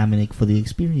Sanderson with Hamonic for the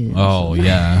experience. Oh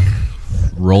yeah,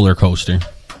 roller coaster.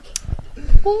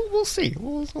 We'll see.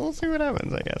 We'll see what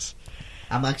happens, I guess.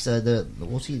 I'm actually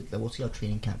we'll see how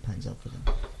training camp pans out for them.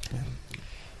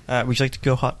 Yeah. Would you like to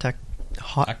go hot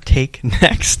take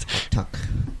next? Hot tuck.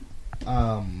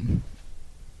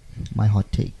 My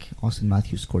hot take: Austin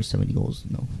Matthews scores 70 goals.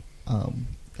 No,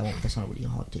 that's not really a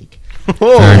hot take.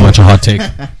 Very much a hot take.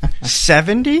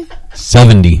 70?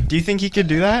 70. Do you think he could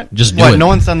do that? Just do it. No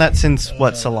one's done that since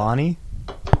Solani?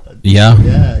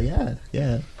 Yeah.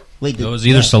 Yeah. Wait, it was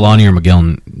either Solani or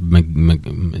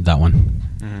McGill. That one.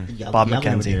 Yeah, Bob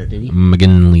McKenzie. There, did he?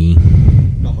 McGinley.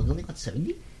 No, McGinley got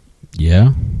 70? Yeah.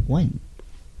 When?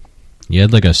 He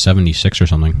had like a 76 or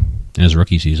something in his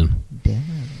rookie season. Damn,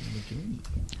 McGinley.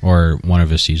 Or one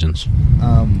of his seasons.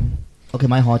 Okay,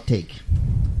 my hot take.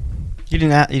 You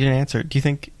didn't answer. Do you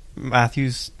think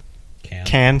Matthews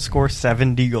can score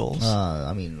 70 goals?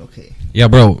 I mean, okay. Yeah,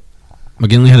 bro.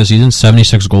 McGinley had a season,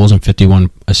 76 goals and 51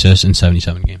 assists in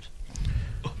 77 games.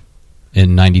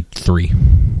 In 92,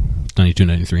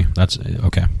 93. That's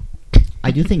okay.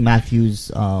 I do think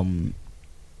Matthews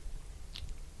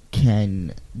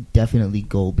can definitely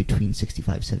go between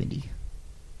 65, 70.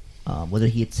 Whether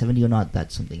he hits 70 or not,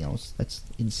 that's something else. That's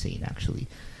insane, actually.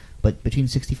 But between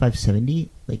 65, 70,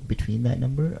 like between that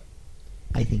number,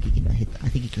 I think he can hit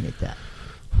that.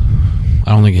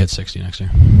 I don't think he hits 60 next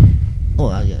year. Oh,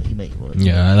 yeah, he may. Well,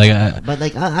 yeah, but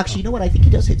actually, you know what? I think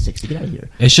he does hit 60. Get out of here.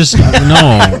 It's just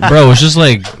no, bro. It's just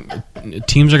like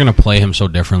teams are going to play him so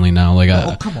differently now.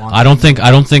 Like, come on. I don't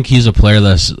think he's a player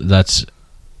that's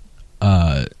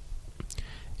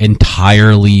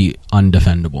entirely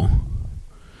undefendable.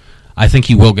 I think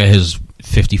he will get his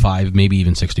 55, maybe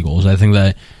even 60 goals. I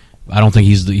don't think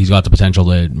he's got the potential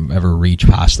to ever reach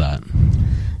past that.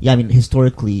 Yeah, I mean,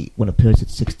 historically, when a player's at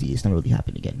 60, it's never really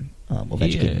happened again.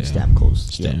 Ovechkin and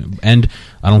Stamkos. Yeah. And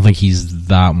I don't think he's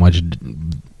that much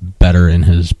better in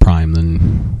his prime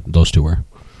than those two were.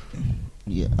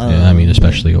 Yeah, I mean,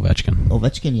 especially Ovechkin.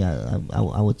 Ovechkin, yeah,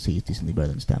 I would say he's decently better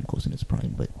than Stamkos in his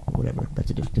prime, but whatever. That's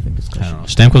a different discussion. I don't know.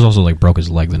 Stamkos also like broke his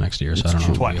leg the next year, so I don't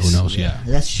know. Twice. Who knows? Yeah.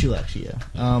 That's true, actually. Yeah.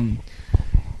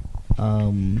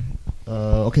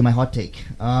 Okay, my hot take.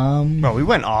 Bro, we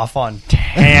went off on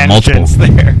tangents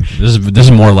Multiple. there. This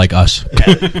is more like us.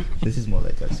 This is more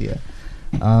like us, yeah.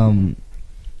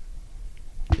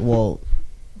 Well,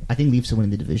 I think Leafs are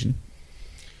winning the division,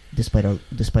 despite our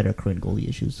current goalie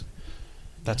issues.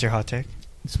 That's your hot take?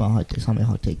 It's my hot. It's not my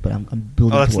hot take, but I'm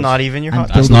building. Oh, that's towards, not even your hot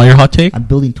take? That's not your hot take? I'm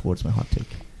building towards my hot take.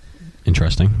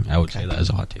 Interesting. I would say that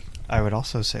is a hot take. I would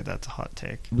also say that's a hot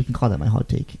take. We can call that my hot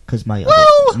take because my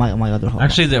other hot.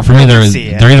 Actually, for me,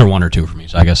 they're either one or two for me.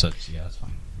 So I guess that's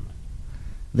fine.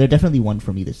 They're definitely one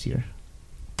for me this year.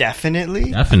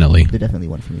 Definitely? Definitely. They're definitely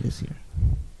one for me this year.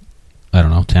 I don't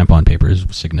know. Tampa on paper is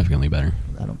significantly better.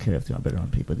 I don't care if they're not better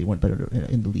on paper. They weren't better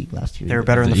in the league last year. They were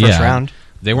better in the first round.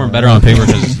 They weren't better on paper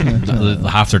because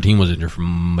half their team was injured for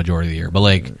majority of the year. But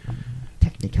like,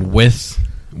 with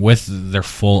their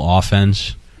full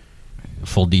offense,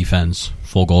 full defense,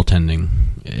 full goaltending,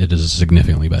 it is a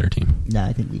significantly better team. Nah,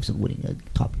 I think Leafs are winning a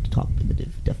top in the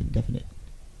div. Definite.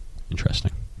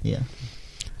 Interesting. Yeah.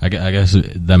 I guess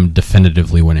them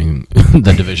definitively winning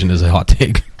the division is a hot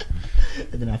take.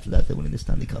 And then after that, they're winning the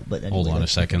Stanley Cup. But anyway, Hold on a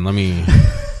second. Let me.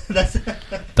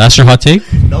 That's your hot take?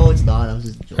 No, it's not. I was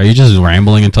just joking. Are you just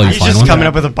rambling until you find one? You're just coming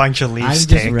up with a bunch of Leafs I'm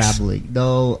takes. just rambling.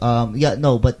 No,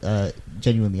 but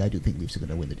genuinely, I do think Leafs are going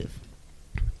to win the div.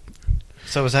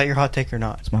 So is that your hot take or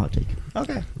not? It's my hot take.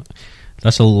 Okay.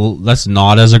 That's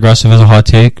not as aggressive as a hot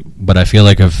take, but I feel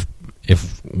like if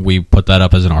we put that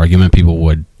up as an argument, people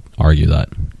would argue that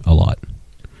a lot.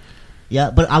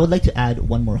 Yeah, but I would like to add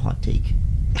one more hot take.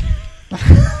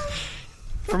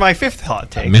 For my fifth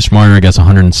hot take. Mitch Marner gets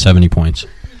 170 points.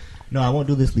 No, I won't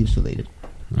do this Leafs related.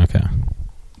 Okay.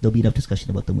 There'll be enough discussion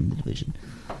about them winning the division.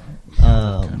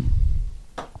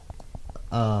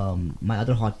 My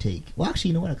other hot take. Well, actually,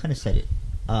 you know what? I kind of said it.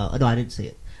 No, I didn't say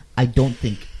it. I don't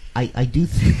think. I do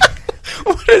think.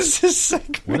 What is this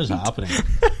segment? What is happening?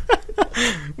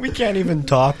 We can't even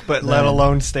talk, but let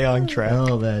alone stay on track.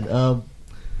 Oh man.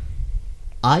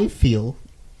 I feel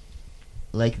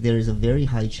like there is a very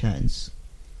high chance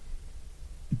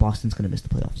Boston's going to miss the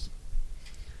playoffs.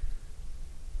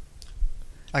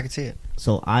 I can see it.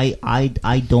 So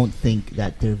I don't think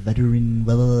that their veteran.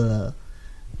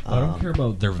 I don't care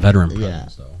about their veteran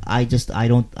presence, though. I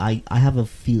have a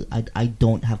feel. I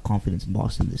don't have confidence in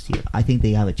Boston this year. I think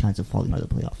they have a chance of falling out of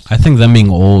the playoffs. I think them being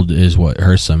old is what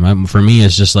hurts them. For me,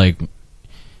 it's just like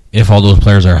if all those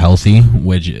players are healthy,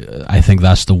 which I think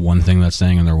that's the one thing that's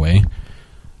standing in their way.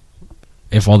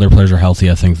 If all their players are healthy,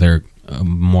 I think they're a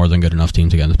more than good enough team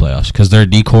to get into the playoffs because their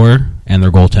decor and their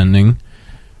goaltending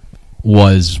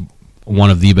was one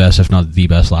of the best, if not the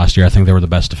best, last year. I think they were the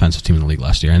best defensive team in the league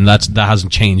last year, and that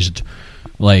hasn't changed.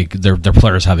 Like their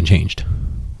players haven't changed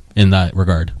in that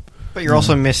regard. But you're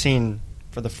also missing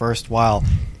for the first while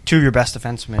two of your best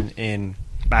defensemen in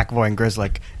McAvoy and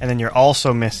Grzelcyk, and then you're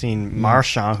also missing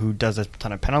Marchand, who does a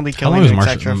ton of penalty killing,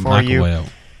 etc. for you. Out?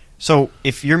 So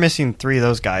if you're missing three of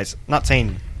those guys, not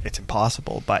saying it's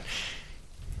impossible, but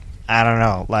I don't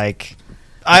know. Like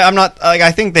I'm not like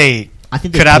I think they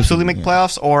could absolutely make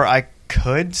playoffs, or I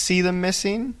could see them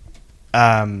missing.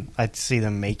 I'd see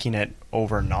them making it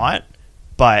over not,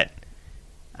 but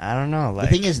I don't know.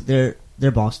 Like, the thing is, they're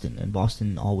Boston, and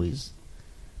Boston always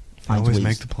finds ways.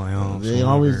 Make the playoffs. They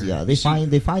always,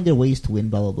 they find their ways to win.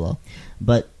 Blah blah blah.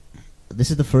 But this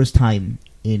is the first time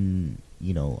in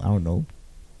I don't know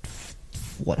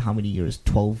how many years,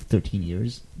 12, 13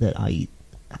 years that I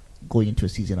going into a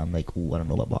season I'm like, ooh, I don't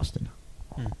know about Boston.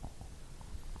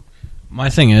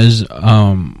 My thing is,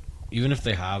 even if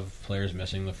they have players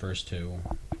missing the first 2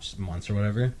 months or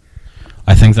whatever,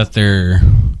 I think that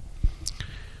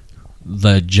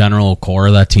the general core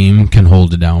of that team can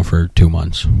hold it down for 2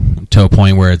 months to a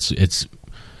point where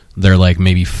they're like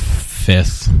maybe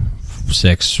 5th,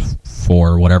 6th,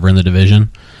 4, whatever in the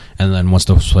division, and then once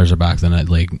those players are back, then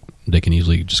they can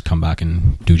easily just come back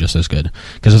and do just as good.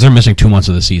 Because if they're missing 2 months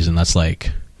of the season, that's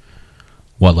like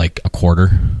a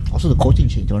quarter. Also, the coaching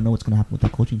change. I don't know what's going to happen with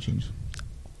that coaching change.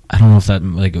 I don't know if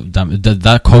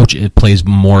that coach it plays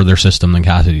more their system than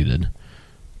Cassidy did,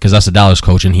 because that's the Dallas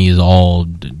coach and he is all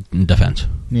defense.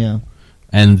 Yeah,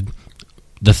 and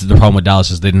the problem with Dallas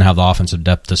is they didn't have the offensive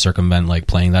depth to circumvent like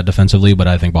playing that defensively, but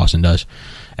I think Boston does.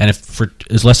 And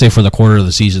let's say for the quarter of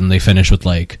the season they finish with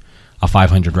like a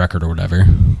 500 record or whatever,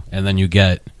 and then you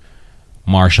get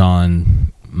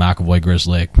Marchand, McAvoy,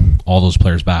 Grzelcyk, all those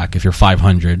players back. If you're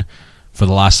 500 for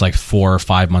the last like 4 or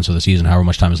 5 months of the season, however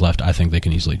much time is left, I think they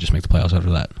can easily just make the playoffs after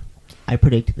that. I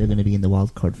predict they're going to be in the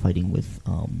wild card fighting with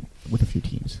a few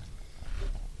teams.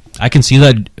 I can see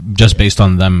that just based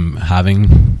on them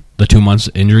having the 2 months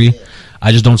injury. Yeah.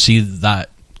 I just don't see that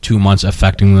 2 months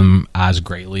affecting them as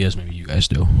greatly as maybe you guys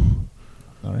do.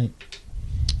 All right.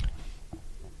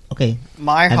 Okay.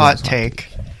 My hot take.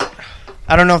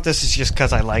 I don't know if this is just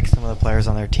because I like some of the players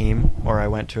on their team or I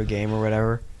went to a game or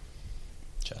whatever.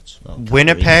 Jets.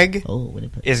 Winnipeg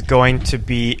Winnipeg is going to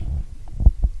be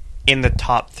in the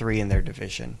top 3 in their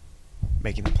division,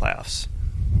 making the playoffs.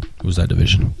 Who's that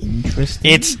division?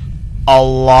 Interesting. It's a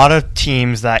lot of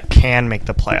teams that can make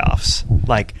the playoffs,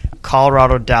 like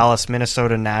Colorado, Dallas,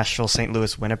 Minnesota, Nashville, St.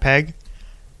 Louis, Winnipeg.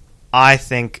 I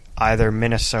think either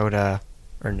Minnesota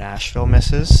or Nashville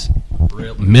misses.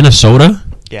 Minnesota?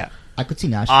 Yeah. I could see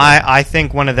Nashville. I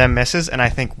think one of them misses, and I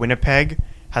think Winnipeg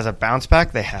has a bounce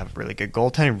back. They have really good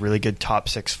goaltending, really good top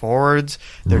 6 forwards.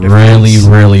 Their really, defense,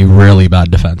 really, really bad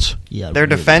defense. Yeah, their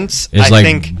defense, is I like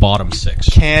think, bottom 6.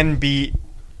 can't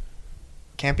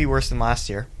be worse than last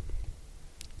year,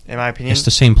 in my opinion. It's the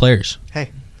same players.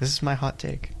 Hey, this is my hot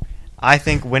take. I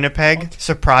think Winnipeg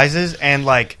surprises and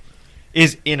like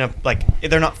is in a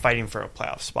they're not fighting for a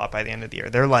playoff spot by the end of the year.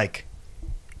 They're like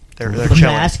they're chilling.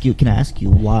 Can I ask you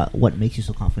what makes you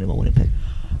so confident about Winnipeg?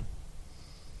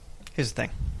 Here's the thing.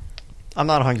 I'm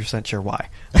not 100% sure why.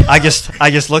 I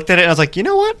just looked at it and I was like, you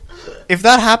know what? If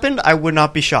that happened, I would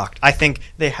not be shocked. I think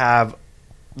they have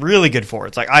really good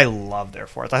forwards. Like, I love their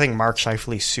forwards. I think Mark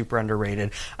Scheifele's super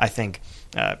underrated. I think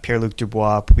Pierre-Luc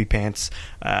Dubois, Poopy Pants,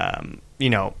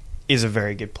 is a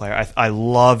very good player. I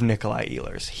love Nikolai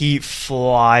Ehlers. He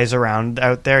flies around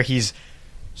out there. He's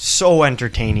so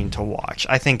entertaining to watch.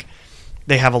 I think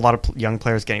they have a lot of young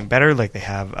players getting better. Like, they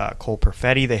have Cole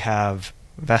Perfetti. They have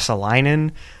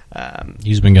Vesalainen.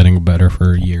 He's been getting better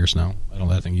for years now.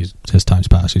 I think his time's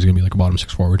passed. He's going to be like a bottom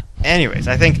 6 forward. Anyways,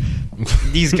 I think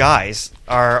these guys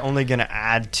are only going to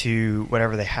add to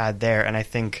whatever they had there, and I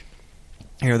think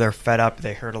they're fed up.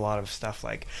 They heard a lot of stuff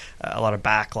like a lot of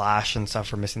backlash and stuff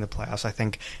for missing the playoffs. I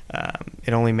think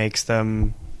it only makes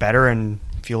them better and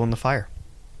fuel in the fire.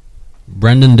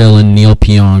 Brendan Dillon, Neil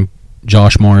Pionk,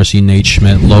 Josh Morrissey, Nate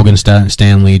Schmidt, Logan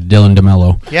Stanley, Dylan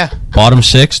DeMello. Yeah. Bottom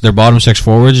 6. Their bottom 6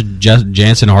 forwards: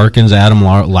 Jansen Harkins, Adam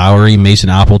Lowry,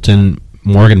 Mason Appleton,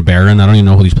 Morgan Barron. I don't even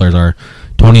know who these players are.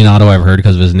 Tony Nato, I've heard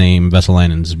because of his name.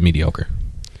 Vesalainen's mediocre.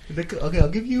 Okay, I'll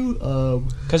give you...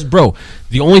 Because, bro,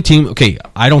 the only team... Okay,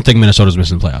 I don't think Minnesota's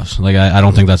missing the playoffs. Like, I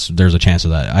don't think there's a chance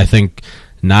of that. I think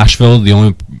Nashville, the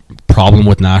only problem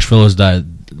with Nashville is that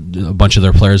a bunch of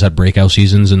their players had breakout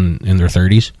seasons in their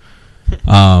 30s.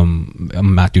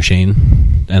 Matt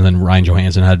Duchene, and then Ryan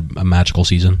Johansson had a magical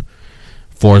season.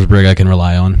 Forsberg I can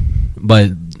rely on, but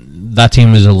that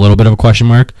team is a little bit of a question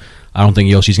mark. I don't think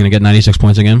Yossi's going to get 96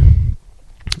 points again,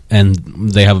 and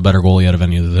they have a better goalie out of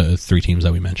any of the 3 teams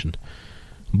that we mentioned.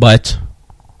 But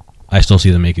I still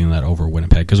see them making that over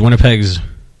Winnipeg, because Winnipeg's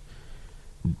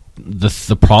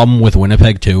the problem with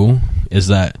Winnipeg too is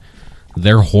that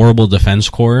their horrible defense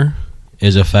core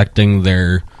is affecting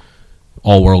their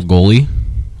all-world goalie,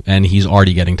 and he's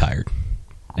already getting tired.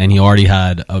 And he already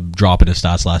had a drop in his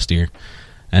stats last year,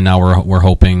 and now we're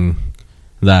hoping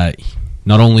that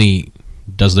not only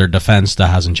does their defense that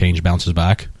hasn't changed bounces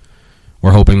back,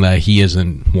 we're hoping that he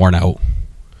isn't worn out,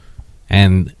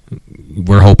 and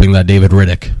we're hoping that David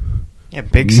Riddick... Yeah,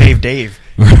 big save Dave.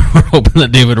 We're hoping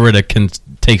that David Riddick can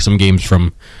take some games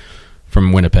from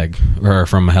Winnipeg, or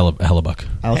from Hellebuck.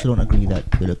 I also don't agree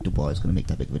that Pierre-Luc Dubois is going to make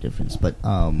that big of a difference, but...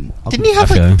 Didn't he have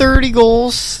 30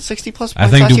 goals, 60-plus points I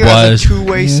think last Dubois year as a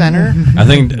two-way center? I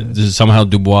think somehow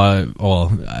Dubois...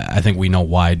 Well, I think we know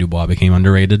why Dubois became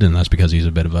underrated, and that's because he's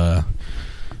a bit of a...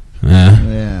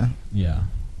 Yeah.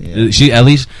 At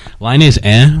least Line is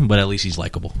but at least he's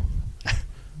likable.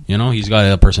 He's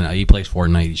got a personality. He plays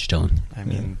Fortnite. He's chilling. I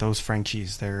mean, those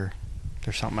Frenchies, they're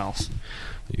something else.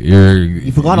 You're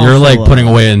like putting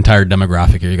away an entire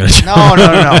demographic here. You gotta No.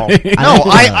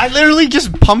 I literally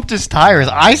just pumped his tires.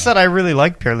 I said I really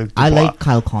like Pierre-Luc Dubois. I like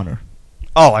Kyle Connor.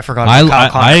 Oh, I forgot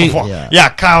about Kyle Connor.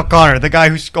 Kyle Connor, the guy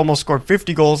who almost scored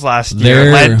 50 goals last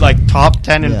year, led like top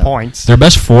 10 in points. Their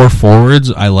best 4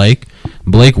 forwards I like.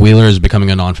 Blake Wheeler is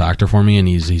becoming a non-factor for me, and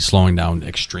he's slowing down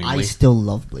extremely. I still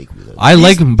love Blake Wheeler. I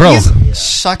like him, bro. He's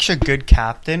such a good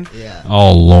captain. Yeah.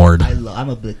 Oh Lord. I'm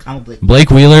a Blake. Blake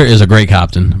Wheeler is a great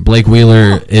captain. Blake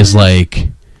Wheeler is like.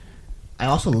 I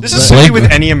also This is Blake,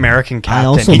 with any American captain.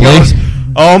 also He goes,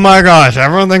 "Oh my gosh,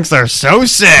 everyone thinks they're so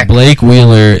sick." Blake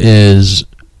Wheeler is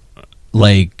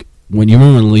like when you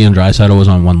remember when Leon Draisaitl was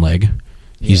on one leg.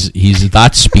 He's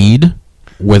that speed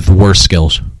with worse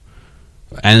skills,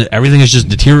 and everything is just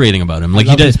deteriorating about him. Like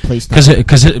he does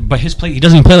but his play, he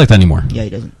doesn't even play like that anymore. Yeah, he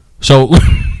doesn't. So,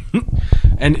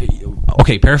 and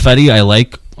okay, Perfetti, I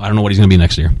don't know what he's going to be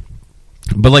next year,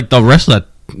 but like the rest of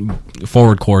that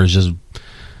forward core is just.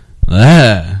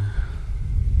 I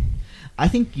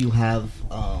think you have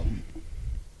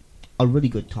a really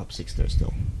good top 6 there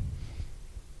still.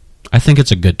 I think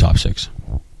it's a good top 6.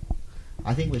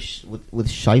 I think with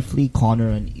Scheifele, Connor,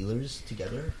 and Ehlers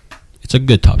together, it's a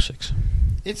good top 6.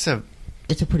 It's a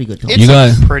pretty good top.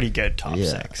 It's a pretty good top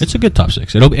 6. It's a good top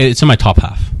 6. It's in my top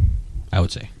half, I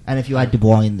would say. And if you add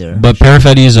Dubois in there, but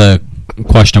Perfetti is a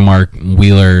question mark.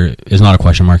 Wheeler is not a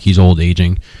question mark. He's old,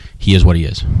 aging. He is what he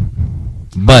is.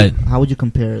 But how would you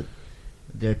compare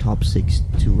their top 6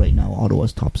 to right now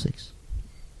Ottawa's top 6?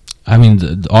 I mean,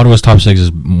 the Ottawa's top 6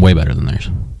 is way better than theirs.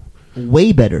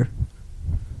 Way better.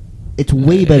 It's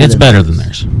way better. It's better than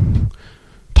theirs.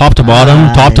 Top to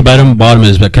bottom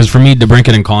is because for me,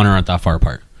 DeBrincat and Connor aren't that far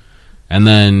apart. And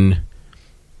then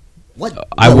what?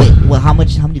 How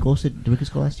many goals did DeBrincat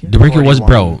score last year? DeBrincat was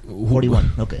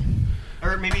 41. Okay.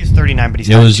 Or maybe it's 39, but he's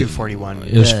got 241.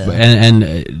 It was,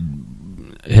 and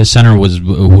his center was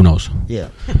who knows. Yeah.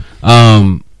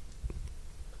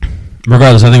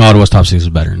 Regardless, I think Ottawa's top 6 is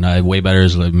better. Way better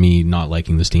is like me not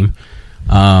liking this team.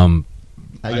 I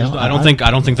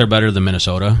don't think they're better than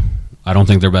Minnesota. I don't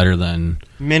think they're better than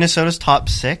Minnesota's top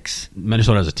 6.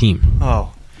 Minnesota as a team.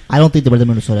 Oh, I don't think they're better than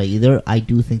Minnesota either. I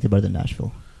do think they're better than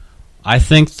Nashville. I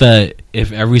think that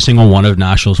if every single one of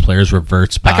Nashville's players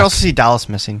reverts back, I can also see Dallas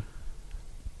missing.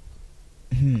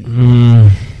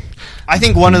 I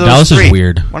think one of those Dallas three. Is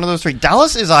weird. One of those three.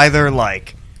 Dallas is either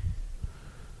like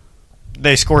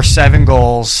they score 7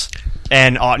 goals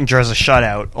and Ottinger has a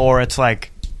shutout, or it's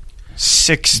like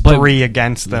 6-3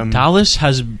 against them. Dallas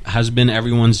has been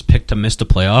everyone's pick to miss the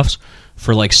playoffs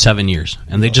for like 7 years,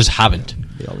 and they just haven't.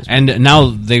 And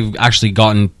now they've actually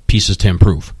gotten pieces to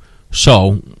improve.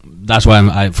 So that's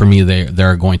why for me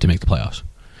they're going to make the playoffs.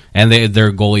 And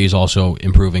their goalie is also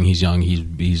improving. He's young.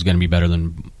 He's going to be better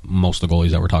than most of the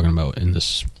goalies that we're talking about in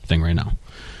this thing right now.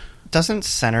 Doesn't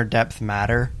center depth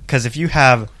matter? Because if you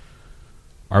have...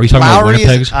 Are we talking about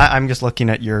Winnipeg's? I'm just looking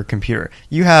at your computer.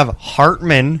 You have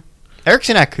Hartman,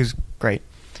 Eriksson Ek, who's great,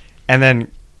 and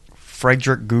then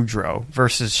Frederick Gaudreau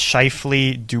versus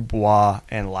Scheifele, Dubois,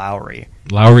 and Lowry.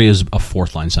 Lowry is a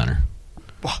fourth-line center.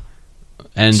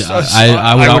 And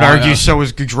I would argue so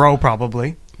is Gaudreau,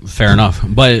 probably. Fair enough.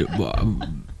 But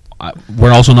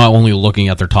we're also not only looking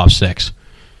at their top 6.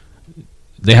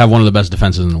 They have one of the best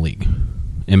defenses in the league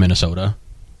in Minnesota,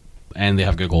 and they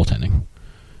have good goaltending.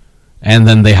 And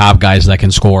then they have guys that can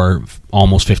score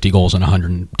almost 50 goals and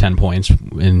 110 points,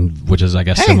 which is, I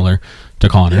guess, similar to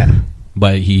Connor. Yeah.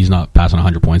 But he's not passing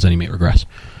 100 points, and he may regress.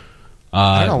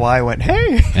 I don't know why I went,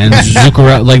 hey. And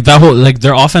Zuccarello,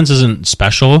 their offense isn't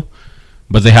special,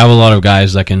 but they have a lot of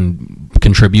guys that can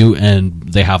contribute, and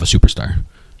they have a superstar.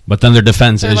 But then their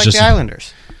defense is like just the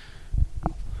Islanders.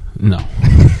 No.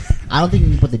 I don't think you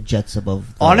can put the Jets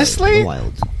above the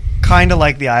Wild. Kind of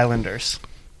like the Islanders.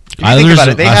 If you Islanders,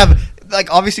 think about it, they have,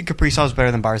 like, obviously Kaprizov is better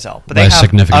than Barzal, but they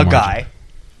have a guy.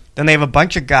 Then they have a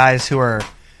bunch of guys who are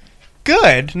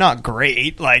good, not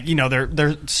great. Like, you know,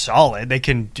 they're solid. They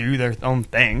can do their own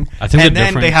thing. I think and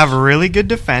then they have really good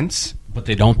defense. But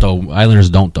they don't, though. Islanders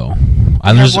don't, though.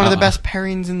 Islanders have one of the best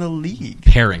pairings in the league.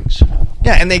 Pairings.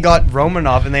 Yeah, and they got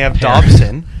Romanov and they have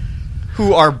Dobson,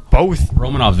 who are both...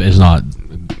 Romanov is not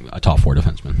a top 4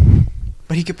 defenseman.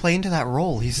 But he could play into that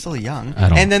role. He's still young.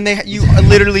 And then you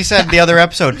literally said the other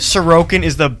episode, Sorokin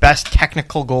is the best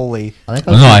technical goalie.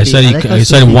 I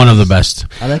said one of the best.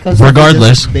 I like how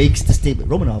regardless, makes the statement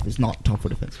Romanov is not top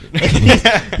 4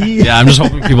 defenseman. Yeah, I'm just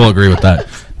hoping people agree with that.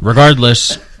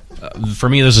 Regardless, for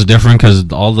me this is different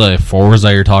because all the forwards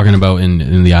that you're talking about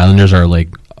in the Islanders are like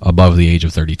above the age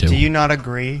of 32. Do you not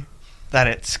agree that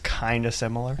it's kind of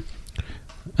similar?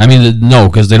 I mean, no,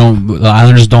 because the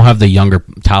Islanders don't have the younger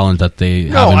talent that they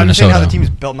have in Minnesota. No, I'm saying how the team is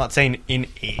built, not saying in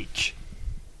age.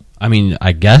 I mean,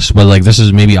 I guess, but like this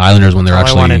is maybe Islanders when they're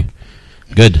actually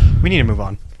good. We need to move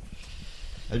on.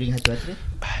 Are you going to head to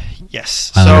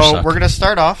Yes. So we're going to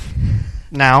start off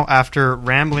now after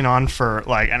rambling on for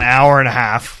like an hour and a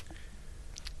half.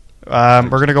 We're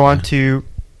going to go on to...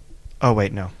 Oh,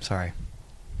 wait, no. Sorry.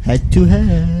 Head to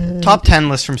head. Top 10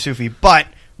 list from Sufi. But,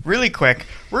 really quick,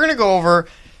 we're going to go over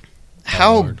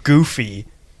how goofy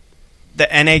the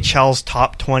NHL's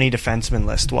top 20 defenseman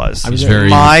list was.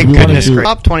 My goodness.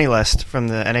 Top 20 list from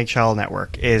the NHL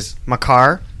network is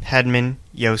Makar, Hedman,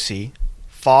 Yossi,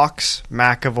 Fox,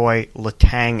 McAvoy,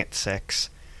 Letang at 6,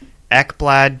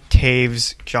 Ekblad,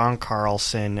 Taves, John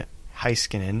Carlson,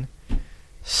 Heiskanen,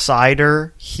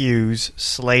 Seider, Hughes,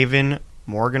 Slavin,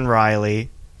 Morgan Reilly,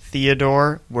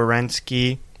 Theodore,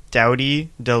 Werenski, Doughty,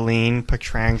 Deline,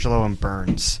 Pietrangelo, and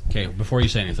Burns. Okay, before you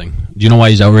say anything, do you know why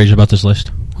he's outraged about this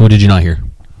list? Who did you not hear?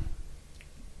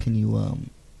 Can you,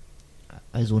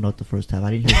 I zoned out the first half.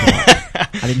 I didn't hear Chabot.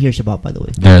 I didn't hear Chabot, by the way.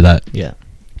 There, that. Yeah.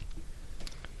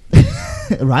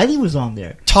 Reilly was on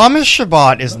there. Thomas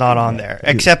Chabot is not on there,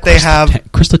 except they have...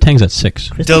 Chris Letang's at 6.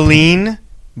 Deline,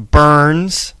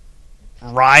 Burns,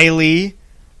 Reilly,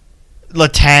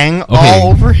 Letang,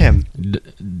 all over him.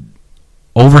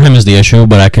 Over him is the issue,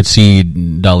 but I could see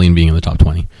Dahlin being in the top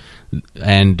 20.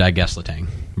 And I guess Letang.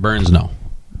 Burns, no.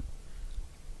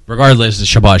 Regardless,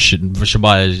 Chabot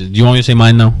is... Do you want me to say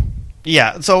mine, though?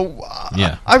 Yeah, so...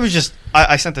 yeah. I was just...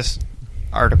 I sent this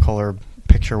article or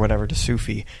picture, whatever, to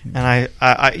Sufi, and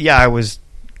I was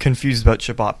confused about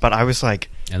Chabot, but I was like...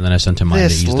 And then I sent him mine.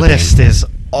 This list is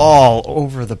all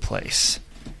over the place.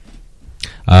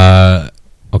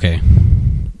 Okay.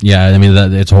 Yeah, I mean,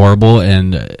 it's horrible,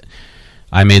 and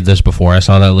I made this before I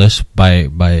saw that list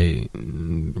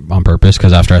on purpose,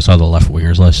 because after I saw the left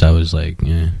wingers list, I was like,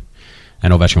 yeah.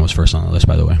 And Ovechkin was first on the list,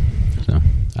 by the way. So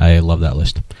I love that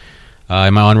list.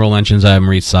 In my honorable mentions, I have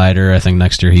Maurice Seider. I think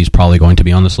next year he's probably going to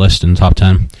be on this list in the top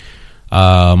 10.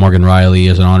 Morgan Reilly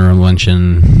is an honorable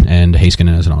mention, and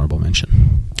Heiskanen is an honorable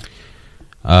mention.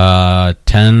 10, I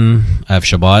have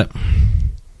Chabot.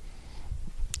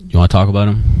 You want to talk about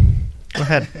him? Go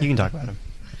ahead. You can talk about him.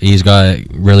 He's got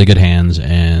really good hands,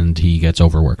 and he gets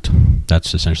overworked.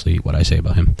 That's essentially what I say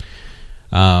about him.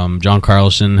 John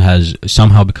Carlson has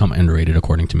somehow become underrated,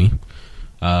 according to me,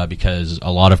 because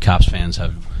a lot of Caps fans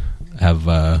have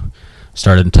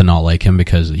started to not like him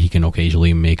because he can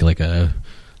occasionally make like a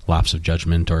lapse of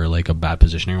judgment or like a bad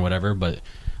positioning or whatever. But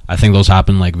I think those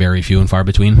happen like very few and far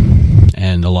between,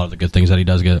 and a lot of the good things that he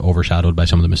does get overshadowed by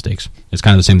some of the mistakes. It's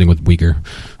kind of the same thing with Uyghur,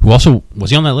 who also was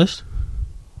he on that list?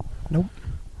 Nope.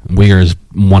 Uyghur is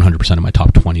 100% of my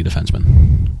top 20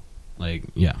 defensemen. Like,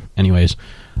 yeah. Anyways,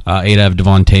 8, I have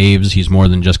Devon Taves. He's more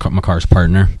than just Makar's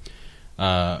partner.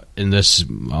 In this,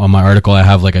 on my article, I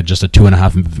have like just a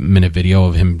 2.5 minute video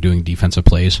of him doing defensive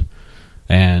plays,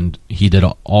 and he did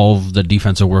all of the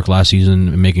defensive work last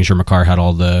season, making sure Makar had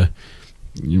all the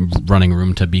running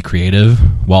room to be creative,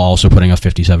 while also putting up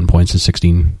 57 points in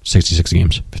 66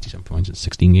 games. 57 points in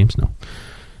 16 games?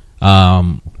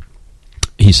 No.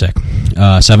 He's sick. 7,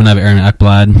 I have Aaron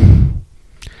Ekblad.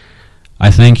 I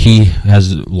think he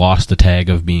has lost the tag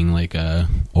of being like a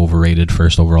overrated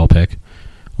first overall pick,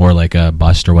 or like a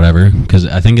bust or whatever, because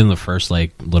I think in the first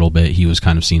like little bit he was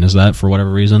kind of seen as that for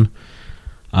whatever reason.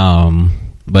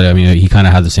 But I mean, he kind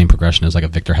of had the same progression as like a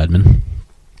Victor Hedman,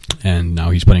 and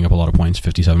now he's putting up a lot of points,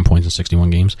 57 points in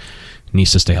 61 games. He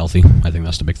needs to stay healthy. I think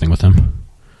that's the big thing with him.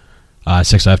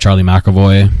 6, I have Charlie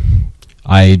McAvoy.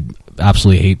 I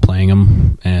absolutely hate playing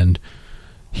him, and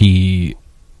he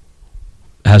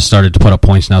has started to put up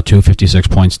points now too, 56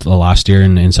 points the last year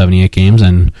in 78 games,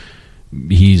 and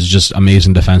he's just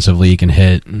amazing defensively. He can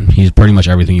hit. He's pretty much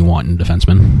everything you want in a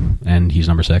defenseman, and he's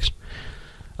number 6.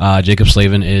 Jacob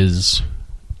Slavin is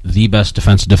the best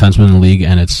defenseman in the league,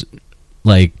 and it's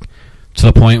like to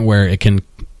the point where it can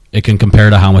compare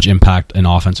to how much impact an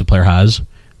offensive player has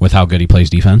with how good he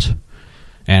plays defense.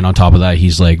 And on top of that,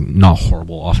 he's like not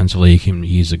horrible offensively.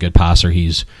 He's a good passer.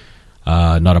 He's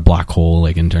not a black hole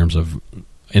like in terms of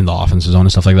in the offensive zone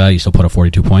and stuff like that. He still put up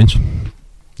 42 points.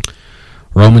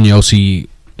 Roman Josi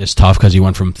is tough because he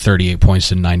went from 38 points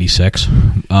to 96.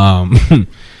 Did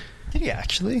he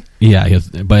actually? Yeah,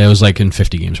 but it was like in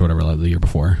 50 games or whatever the year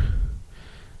before.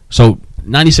 So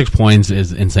 96 points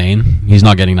is insane. He's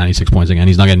not getting 96 points again.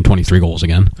 He's not getting 23 goals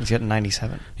again. He's getting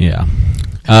 97. Yeah.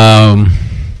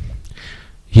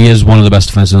 He is one of the best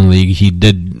defensemen in the league. He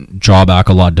did draw back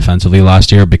a lot defensively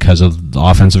last year because of the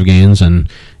offensive gains, and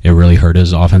it really hurt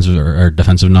his offensive or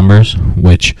defensive numbers,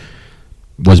 which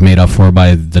was made up for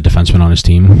by the defenseman on his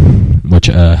team, which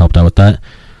helped out with that.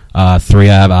 3,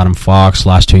 I have Adam Fox.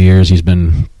 Last 2 years, he's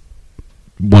been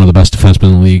one of the best defensemen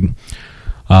in the league.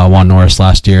 Juan Norris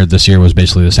last year. This year was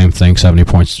basically the same thing,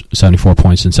 74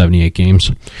 points in 78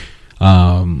 games.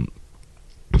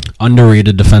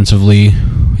 Underrated defensively.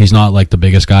 He's not like the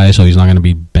biggest guy, so he's not going to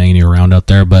be banging you around out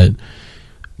there, but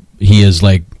he is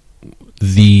like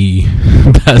the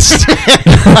best.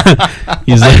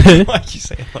 He's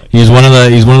one of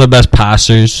the best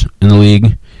passers in the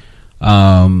league,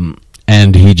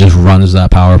 and he just runs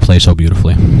that power play so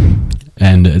beautifully.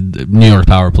 And New York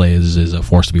power play is a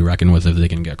force to be reckoned with if they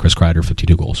can get Chris Kreider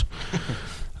 52 goals.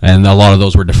 And a lot of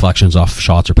those were deflections off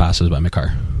shots or passes by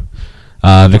Makar.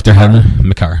 Victor Hedman.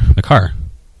 Makar.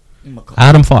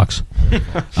 Adam Fox.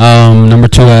 Number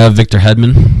 2, Victor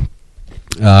Hedman.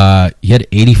 He had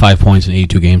 85 points in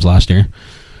 82 games last year,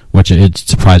 which it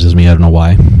surprises me. I don't know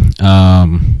why.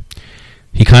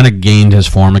 He kind of gained his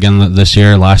form again this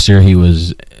year. Last year, it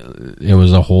was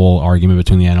a whole argument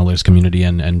between the analytics community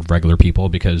and regular people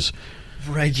because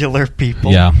regular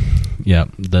people,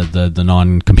 the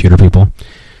non-computer people,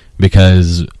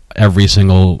 because every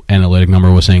single analytic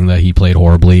number was saying that he played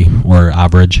horribly or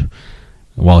average,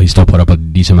 while he still put up a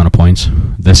decent amount of points.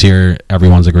 This year,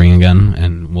 everyone's agreeing again,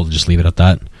 and we'll just leave it at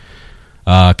that.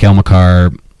 Cale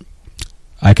Makar,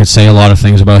 I could say a lot of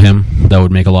things about him that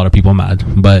would make a lot of people mad,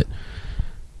 but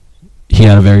he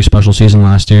had a very special season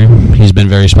last year. He's been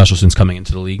very special since coming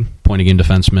into the league. Point-a-game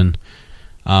defenseman.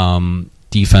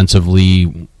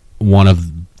 Defensively, one of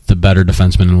the better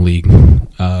defensemen in the league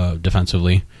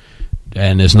defensively.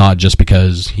 And it's not just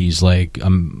because he's like a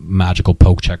magical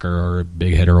poke checker or a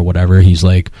big hitter or whatever. He's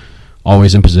like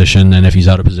always in position, and if he's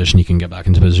out of position, he can get back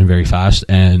into position very fast.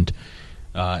 And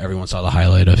everyone saw the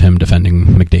highlight of him defending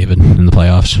McDavid in the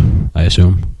playoffs, I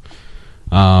assume.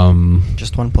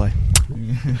 Just one play.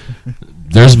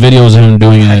 There's videos of him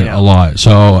doing it a lot.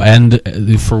 So, and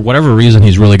for whatever reason,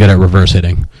 he's really good at reverse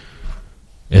hitting.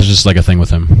 It's just like a thing with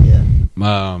him.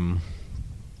 Yeah.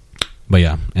 But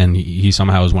yeah, and he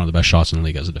somehow is one of the best shots in the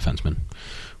league as a defenseman,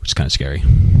 which is kind of scary.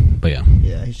 But yeah.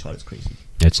 Yeah, his shot is crazy.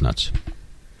 It's nuts.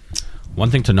 One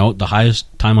thing to note, the highest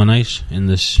time on ice in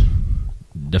this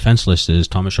defense list is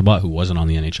Thomas Chabot, who wasn't on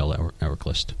the NHL Network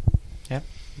list. Yeah.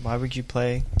 Why would you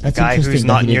play a That's guy who's interesting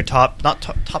not that in he your didn't-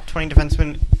 top 20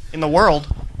 defensemen in the world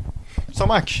so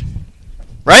much?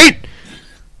 Right?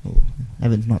 Oh,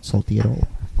 Evan's not salty at all.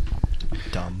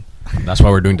 Dumb. That's why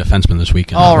we're doing defensemen this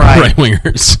week. All right. Right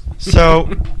wingers. So,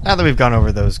 now that we've gone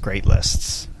over those great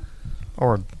lists,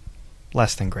 or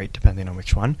less than great, depending on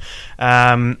which one,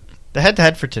 the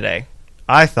head-to-head for today,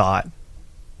 I thought,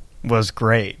 was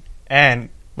great, and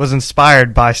was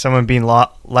inspired by someone being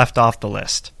left off the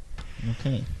list.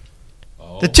 Okay.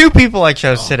 The two people I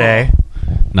chose today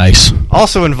Nice.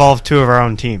 also involve two of our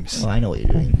own teams. Oh, I know what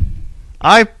you're doing.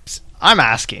 I'm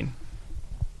asking,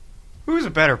 who's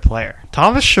a better player,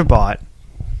 Thomas Chabot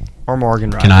or Morgan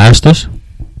Reilly? Can I ask this?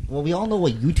 Well, we all know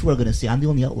what you two are going to say. I'm the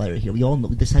only outlier here. We all know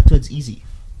this head-to-head's easy.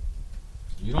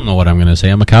 You don't know what I'm going to say.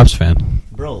 I'm a Caps fan.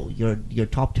 Bro, your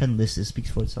top 10 list speaks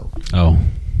for itself. Oh,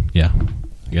 yeah.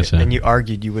 I guess And you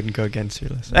argued you wouldn't go against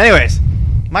your list. Anyways,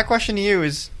 my question to you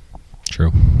is,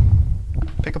 true.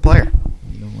 pick a player.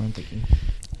 You know what I'm thinking.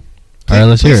 All right,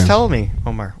 let's hear Please it. tell me,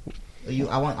 Omar.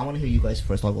 I want to hear you guys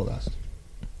first. I'll go last.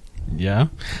 Yeah?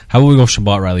 How about we go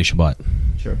Chabot, Reilly, Chabot?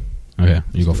 Sure. Okay,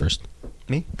 you go first.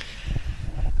 Me?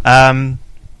 So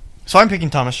I'm picking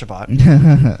Thomas Chabot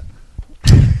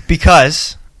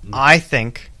because I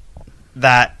think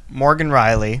that Morgan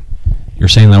Reilly... You're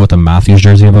saying that with a Matthews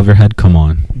jersey above your head? Come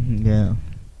on. Yeah.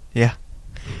 Yeah.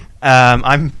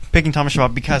 I'm picking Thomas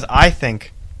Chabot because I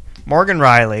think Morgan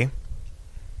Reilly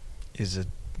is a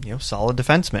solid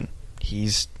defenseman.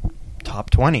 He's top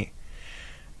 20.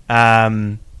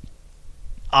 I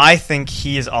think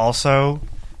he is also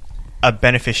a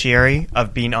beneficiary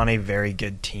of being on a very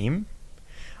good team.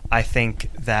 I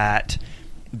think that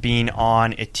being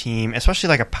on a team, especially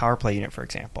like a power play unit, for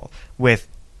example, with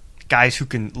guys who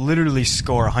can literally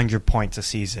score 100 points a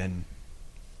season,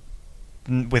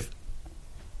 with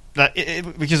that,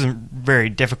 which isn't very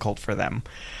difficult for them,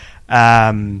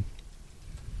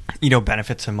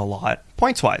 benefits him a lot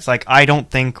points wise. Like, I don't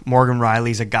think Morgan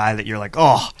Reilly's a guy that you're like,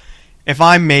 oh, if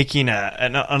I'm making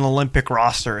an Olympic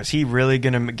roster, is he really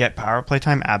going to get power play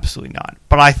time? Absolutely not.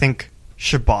 But I think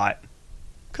Chabot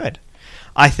could.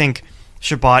 I think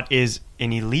Chabot is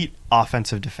an elite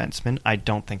offensive defenseman. I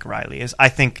don't think Reilly is. I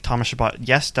think Thomas Chabot,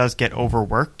 yes, does get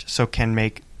overworked, so can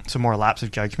make some more lapse of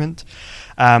judgment.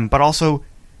 But also,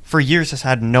 for years, has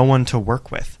had no one to work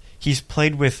with. He's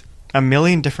played with a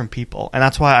million different people, and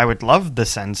that's why I would love the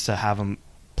Sens to have him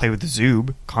play with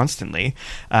Zub constantly,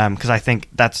 because I think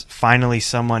that's finally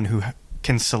someone who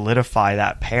can solidify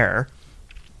that pair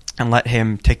and let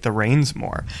him take the reins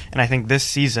more. And I think this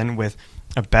season, with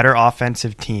a better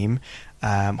offensive team,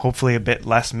 hopefully a bit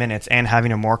less minutes, and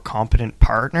having a more competent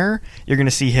partner, you're going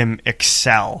to see him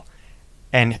excel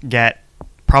and get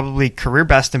probably career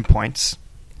best in points,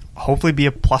 hopefully be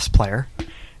a plus player,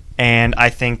 and I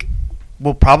think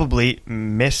will probably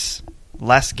miss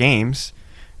less games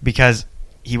because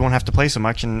he won't have to play so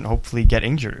much and hopefully get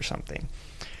injured or something.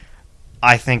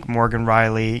 I think Morgan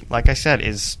Reilly, like I said,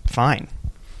 is fine.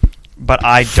 But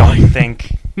I don't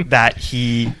think that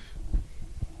to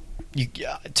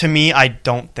me, I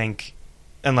don't think,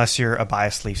 unless you're a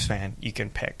biased Leafs fan, you can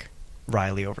pick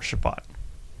Reilly over Chabot.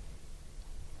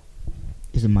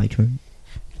 Is it my turn?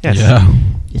 Yes. Yeah.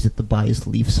 Is it the biased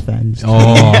Leafs fans?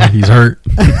 Oh, he's hurt.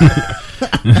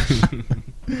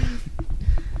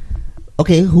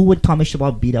 Okay, who would Thomas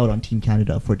Chabot beat out on Team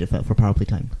Canada for power play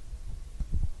time?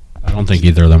 I don't think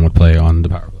either of them would play on the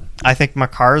power play. I think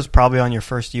Makar is probably on your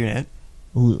first unit.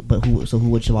 Who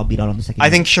would Chabot beat out on the second? I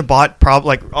think Chabot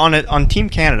probably on Team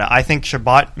Canada. I think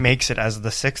Chabot makes it as the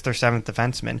 6th or 7th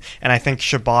defenseman, and I think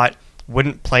Chabot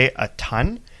wouldn't play a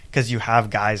ton because you have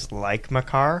guys like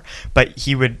Makar, but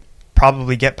he would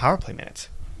probably get power play minutes.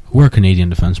 Who are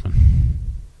Canadian defensemen?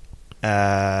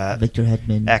 Victor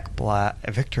Hedman. Ekblad.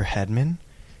 Victor Hedman?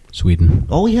 Sweden.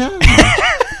 Oh yeah.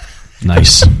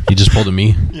 Nice. He just pulled a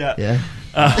me. Yeah.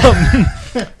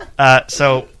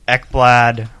 So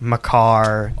Ekblad,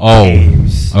 Makar, Oh,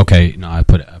 Taves. okay. No, I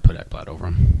put Ekblad over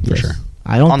him for sure.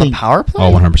 I don't On think the power play?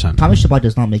 Oh, 100%. Thomas Chabot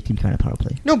does not make Team Canada power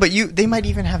play. No, but they might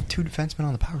even have 2 defensemen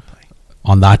on the power play.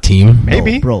 On that team?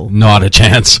 Maybe. Bro. Not a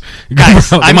chance. Guys,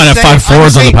 they I'm might have saying- 5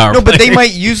 forwards on the power No, play. but they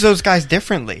might use those guys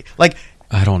differently. Like,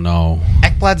 I don't know.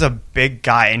 Ekblad's a big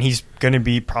guy, and he's going to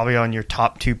be probably on your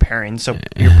top 2 pairings, so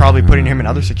you're probably putting him in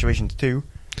other situations too.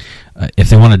 If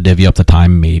they want to divvy up the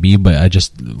time, maybe, but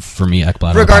for me,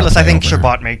 Ekblad. Regardless, I think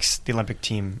Chabot makes the Olympic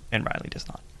team, and Reilly does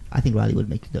not. I think Reilly would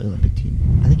make the Olympic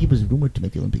team. I think he was rumored to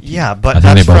make the Olympic team. Yeah, I but think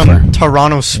that's they both from were.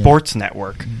 Toronto Sports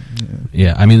Network.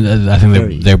 Yeah, I mean, I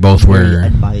think they both very were.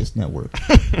 unbiased network.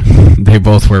 They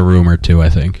both were rumored too. I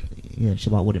think. Yeah,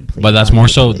 Chabot wouldn't play. But that's more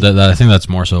so. I think that's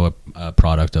more so a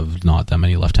product of not that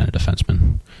many left-handed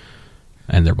defensemen,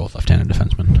 and they're both left-handed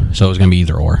defensemen. So it was going to be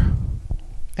either or.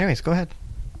 Anyways, go ahead.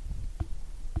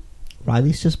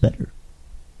 Reilly's just better.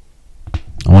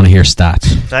 I want to hear stats.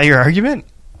 Is that your argument?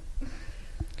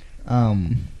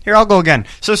 Here, I'll go again.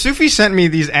 So Sufi sent me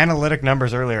these analytic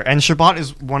numbers earlier, and Chabot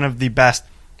is one of the best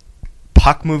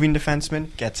puck-moving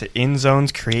defensemen. Gets it in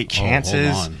zones, create chances.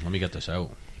 Oh, hold on. Let me get this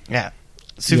out. Yeah.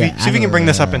 Sufi can bring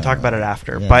this up and talk about it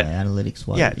after. Yeah, but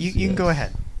analytics-wise. yeah, you can go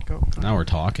ahead. Go. Now we're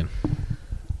talking.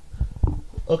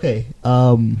 Okay.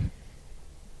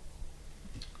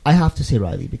 I have to say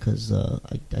Reilly because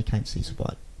I can't say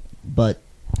Chabot. But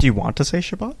Do you want to say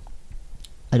Chabot?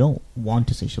 I don't want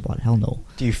to say Chabot. Hell no.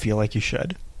 Do you feel like you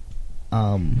should?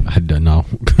 I don't know.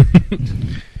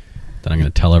 Then I'm going to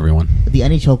tell everyone. The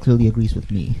NHL clearly agrees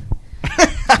with me.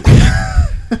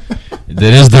 It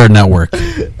is their network.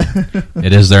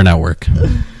 It is their network.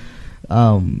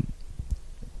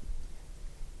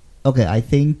 Okay, I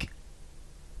think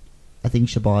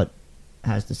Chabot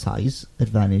has the size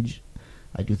advantage.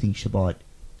 I do think Chabot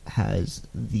has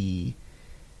the.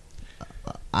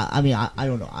 I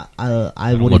don't know. I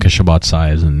don't would look at Chabot's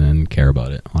size and then care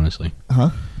about it. Honestly, Huh?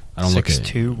 I don't look at.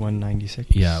 6'2",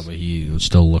 196. Yeah, but he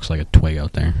still looks like a twig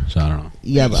out there. So I don't know.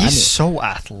 Yeah, but He's so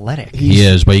athletic. He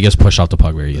is, but he gets pushed off the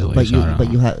puck very easily. But so I don't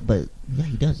know. yeah,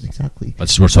 he does exactly. But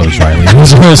so does Reilly.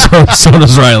 so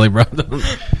does Reilly, bro.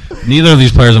 Neither of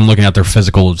these players I'm looking at their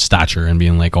physical stature and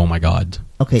being like, oh my god.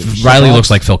 Okay, Reilly Chabot- looks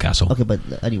like Phil Castle. Okay, but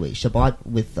anyway, Chabot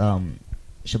with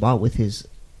his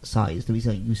size. The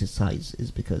reason I use his size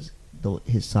is because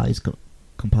his size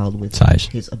compiled with Size.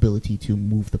 his ability to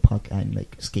move the puck and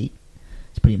like skate.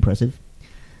 It's pretty impressive.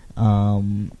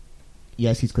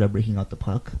 Yes, he's good at breaking out the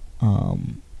puck.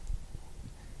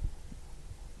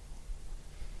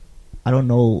 I don't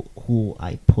know who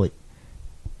I put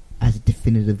as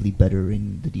definitively better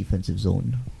in the defensive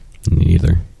zone.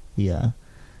 Neither. Yeah.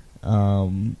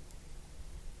 So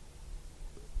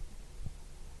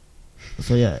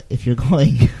yeah, if you're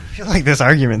going, I feel like this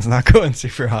argument's not going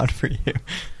super hot for you.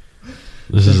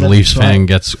 This is Let's Leafs try. fan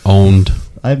gets owned.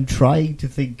 I'm trying to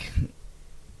think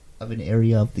of an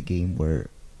area of the game where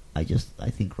I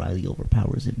think Reilly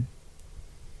overpowers him.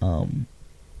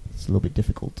 It's a little bit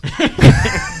difficult.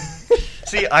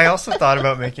 See, I also thought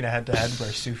about making a head-to-head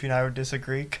where Sufi and I would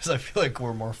disagree because I feel like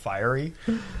we're more fiery.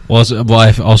 Well,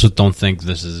 I also don't think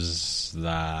this is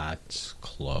that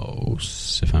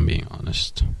close, if I'm being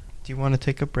honest. Do you want to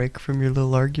take a break from your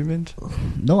little argument?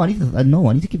 No, I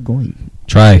need to keep going.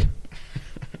 Try.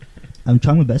 I'm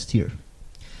trying my best here.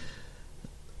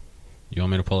 You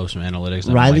want me to pull up some analytics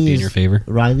that Reilly might be in is your favor?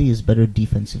 Reilly is better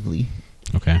defensively.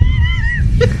 Okay.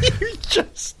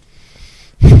 Just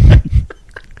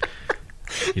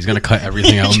He's going to cut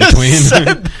everything out in Just between.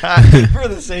 said that for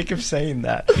the sake of saying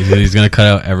that. He's going to cut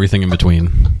out everything in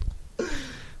between.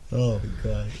 Oh my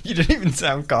god. You didn't even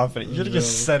sound confident. You should have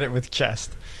just said it with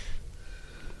chest.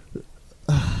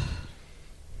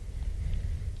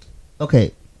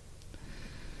 Okay.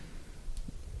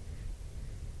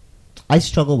 I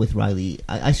struggle with Reilly.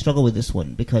 I struggle with this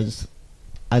one because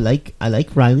I like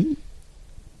Reilly.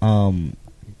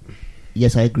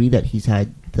 Yes, I agree that he's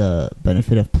had the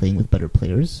benefit of playing with better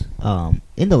players.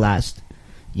 In the last,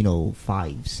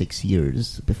 5-6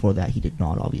 years. Before that, he did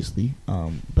not, obviously.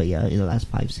 But yeah, in the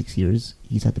last 5-6 years,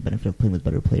 he's had the benefit of playing with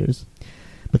better players.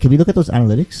 But can we look at those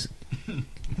analytics?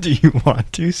 Do you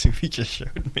want to? Sufi just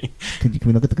showed me. Can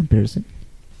we look at the comparison?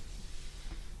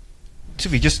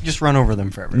 Sufi, just run over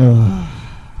them for everyone.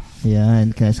 Yeah,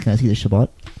 and can I see the Chabot?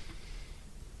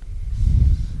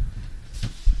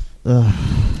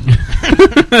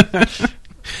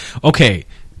 Okay.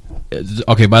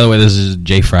 By the way, this is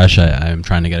Jay Fresh. I'm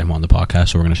trying to get him on the podcast,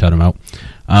 so we're going to shout him out.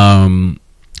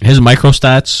 His micro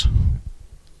stats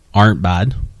aren't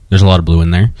bad. There's a lot of blue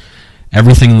in there.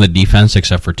 Everything in the defense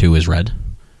except for 2 is red,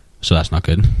 so that's not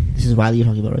good. This is Reilly you're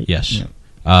talking about, right? Yes. Yeah.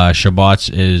 Chabot's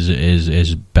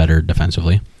is better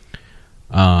defensively.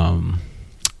 And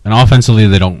offensively,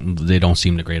 they don't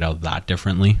seem to grade out that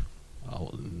differently.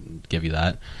 I'll give you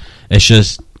that. It's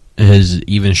just his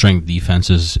even strength defense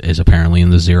is apparently in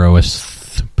the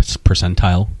 0th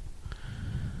percentile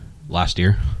last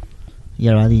year.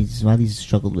 Yeah, Reilly's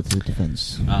struggled with his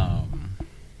defense.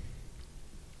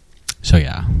 So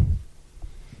yeah.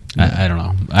 I don't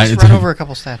know. Just run over a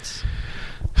couple stats.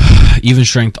 Even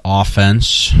strength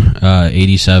offense,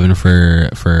 87 for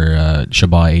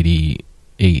Chabot,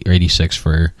 88 or 86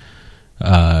 for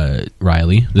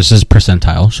Reilly. This is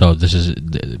percentile, so this is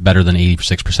better than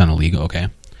 86% of league. Okay,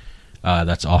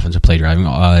 that's offensive play driving.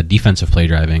 Defensive play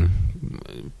driving.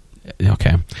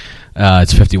 Okay,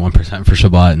 it's 51% for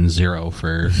Chabot and 0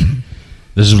 for.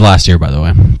 This is last year, by the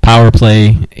way. Power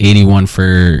play, 81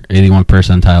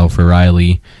 percentile for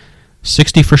Reilly,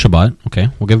 60 for Chabot. Okay,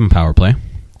 we'll give him power play.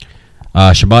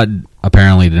 Chabot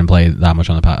apparently didn't play that much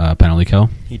on the penalty kill.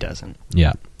 He doesn't.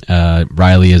 Yeah.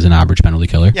 Reilly is an average penalty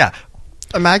killer. Yeah.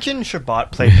 Imagine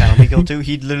Chabot played penalty kill too.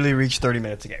 He'd literally reach 30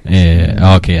 minutes a game.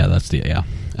 Yeah. Okay, yeah, that's the...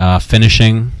 Yeah.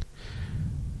 Finishing,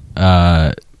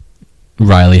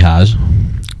 Reilly has...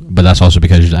 But that's also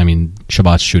because,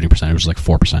 Chabot's shooting percentage was like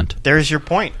 4%. There's your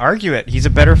point. Argue it. He's a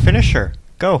better finisher.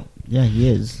 Go. Yeah, he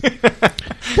is.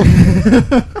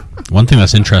 One thing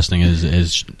that's interesting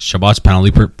is Chabot's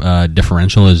penalty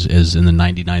differential is in the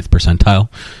 99th percentile,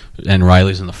 and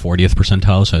Reilly's in the 40th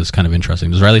percentile, so it's kind of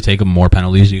interesting. Does Reilly take more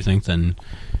penalties, do you think, than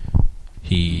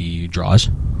he draws?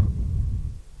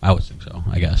 I would think so,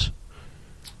 I guess.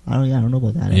 I don't know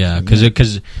about that. Yeah,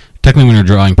 because technically when you're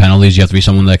drawing penalties, you have to be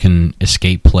someone that can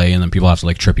escape play, and then people have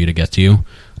to trip you to get to you.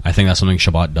 I think that's something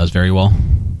Chabot does very well.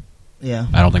 Yeah.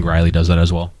 I don't think Reilly does that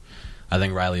as well. I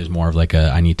think Reilly is more of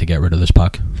I need to get rid of this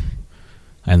puck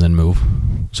and then move.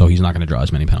 So he's not going to draw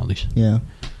as many penalties. Yeah.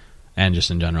 And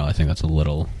just in general, I think that's a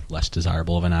little less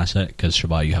desirable of an asset because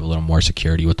Chabot, you have a little more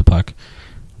security with the puck.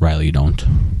 Reilly, you don't.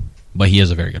 But he is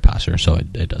a very good passer, so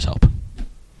it does help.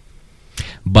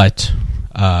 But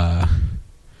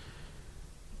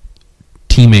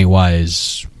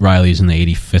teammate-wise, Reilly's in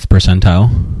the 85th percentile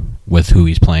with who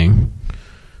he's playing,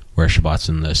 where Chabot's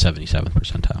in the 77th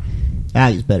percentile.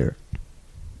 He's better.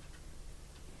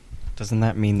 Doesn't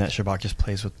that mean that Chabot just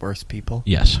plays with worse people?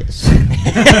 Yes.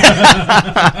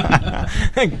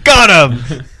 Got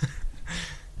him!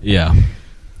 Yeah.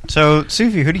 So,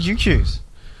 Sufi, who did you choose?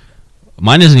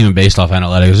 Mine isn't even based off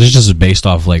analytics. It's just based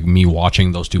off me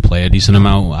watching those two play a decent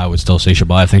amount. I would still say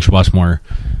Chabot. I think Chabot's more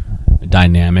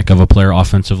dynamic of a player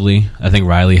offensively. I think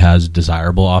Reilly has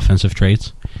desirable offensive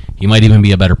traits. He might even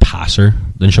be a better passer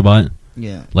than Chabot.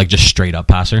 Yeah. Just straight up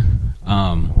passer.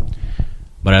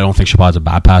 But I don't think Chabot's a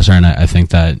bad passer, and I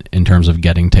think that in terms of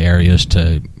getting to areas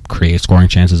to create scoring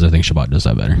chances, I think Chabot does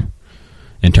that better.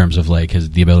 In terms of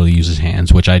the ability to use his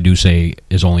hands, which I do say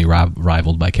is only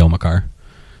rivaled by Cale Makar.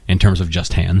 In terms of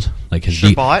just hands, his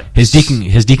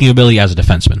deking ability as a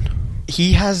defenseman.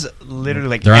 He has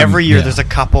literally every year there's a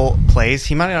couple plays.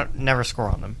 He might never score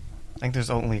on them. I think there's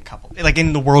only a couple.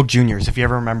 In the World Juniors, if you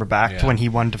ever remember back to when he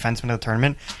won Defenseman of the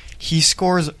tournament, he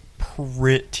scores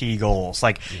pretty goals.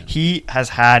 He has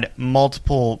had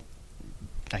multiple,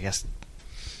 I guess,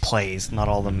 plays. Not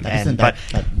all of them end, but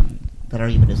that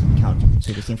argument doesn't count. You can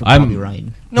say the same for Bobby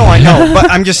Ryan. No, I know, but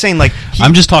I'm just saying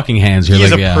I'm just talking hands here.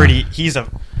 He's a pretty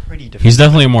defensive. He's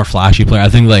definitely a more flashy player. I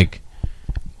think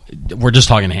we're just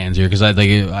talking hands here because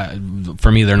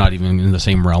for me they're not even in the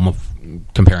same realm of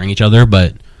comparing each other.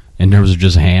 But in terms of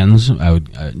just hands, I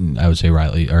would say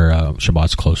Reilly or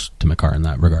Chabot's close to Makar in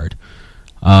that regard.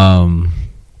 But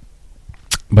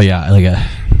yeah, like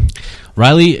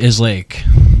Reilly is like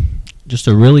just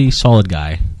a really solid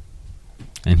guy,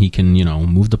 and he can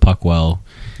move the puck well.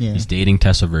 Yeah. He's dating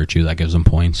Tessa Virtue, that gives him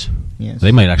points. Yes.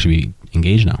 They might actually be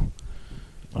engaged now.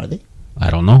 Are they? I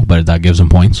don't know, but that gives him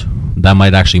points. That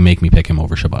might actually make me pick him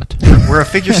over Chabot. We're a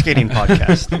figure skating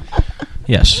podcast.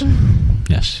 Yes.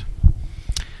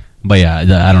 But yeah,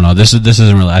 I don't know. This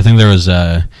isn't really. I think there was.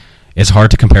 It's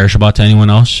hard to compare Chabot to anyone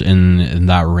else in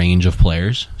that range of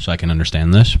players, so I can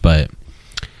understand this. But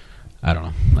I don't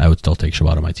know. I would still take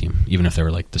Chabot on my team, even if they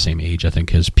were like the same age. I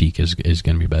think his peak is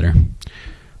going to be better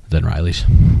than Reilly's.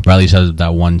 Reilly's has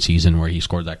that one season where he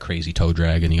scored that crazy toe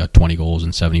drag and he got 20 goals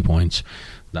and 70 points.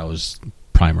 That was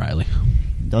prime Reilly.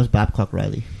 That was Babcock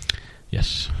Reilly.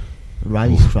 Yes.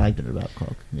 Reilly thrived under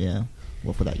Babcock. Yeah.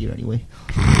 Well, for that year anyway.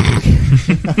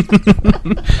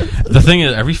 The thing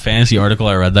is, every fantasy article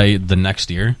I read the next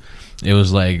year, it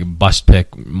was like bust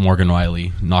pick Morgan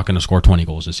Reilly, not going to score 20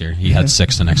 goals this year. He had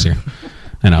 6 the next year.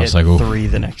 And I was like, 3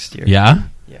 the next year. Yeah?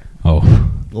 Yeah. Oh.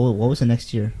 What was the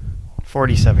next year?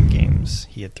 47 games.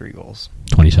 He had 3 goals.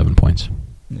 27 points.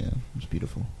 Yeah, it was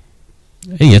beautiful.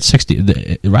 Hey, he had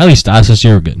 60. Reilly's stats this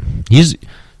year were good. He's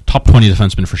top 20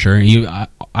 defenseman for sure.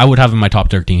 I would have him in my top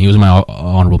 13. He was my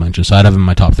honorable mention, so I'd have him in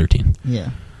my top 13.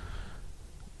 Yeah.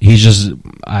 He's just,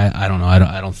 I don't know.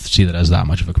 I don't see that as that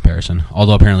much of a comparison.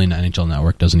 Although apparently the NHL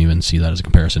Network doesn't even see that as a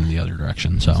comparison in the other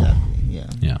direction. So Exactly. Yeah.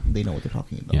 Yeah. They know what they're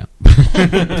talking about.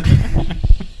 Yeah.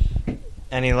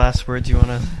 Any last words you want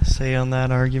to say on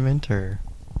that argument, or?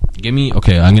 Give me,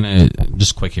 okay, I'm going to,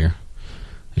 just quick here.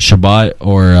 Chabot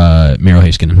or Miro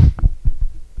Heiskanen?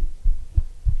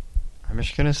 I'm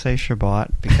just going to say Chabot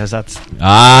because that's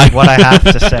what what I have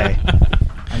to say.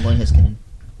 I'm going Heiskanen.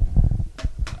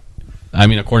 I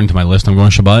mean, according to my list, I'm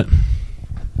going Chabot.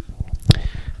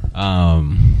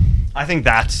 I think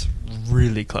that's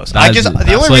really close. That's The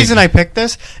only like- reason I picked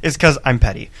this is because I'm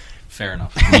petty. Fair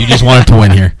enough. You just wanted to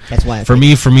win here. That's why. For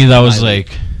me, that was like,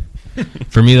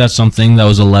 for me, that's something that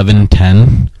was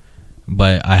 11-10,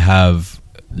 but I have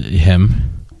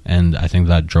him, and I think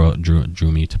that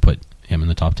drew me to put him in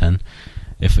the top 10.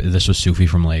 If this was Sufi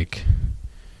from like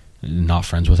not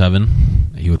friends with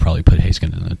Evan, he would probably put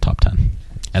Heiskanen in the top 10,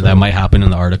 and that might happen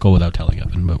in the article without telling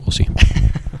Evan, but we'll see.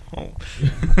 Oh.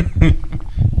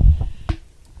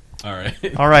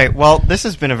 All right. Well, this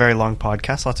has been a very long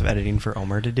podcast. Lots of editing for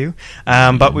Omer to do.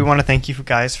 But we want to thank you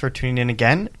guys for tuning in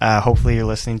again. Hopefully you're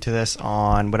listening to this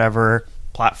on whatever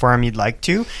platform you'd like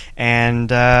to.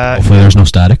 And hopefully there's no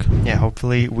static. Yeah,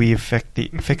 hopefully we've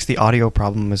fixed the audio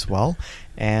problem as well.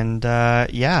 And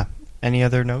yeah, any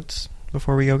other notes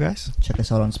before we go, guys? Check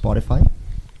us out on Spotify,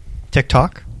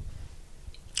 TikTok,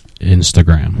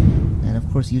 Instagram, and of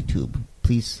course YouTube.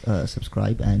 Please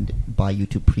subscribe and buy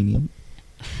YouTube Premium.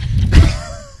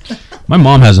 My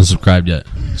mom hasn't subscribed yet.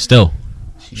 Still,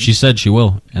 she said she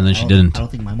will, and then she didn't. I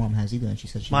don't think my mom has either, and she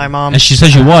said she my will. mom, And she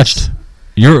said she watched.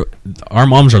 Our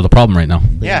moms are the problem right now.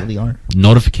 They Yeah. really are.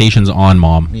 Notifications on,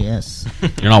 mom. Yes.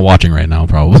 You're not watching right now,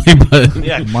 probably, but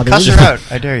yeah, Mother cuss is- her out.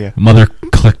 I dare you. mother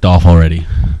clicked off already.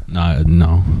 No. I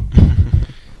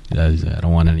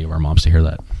don't want any of our moms to hear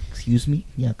that. Excuse me?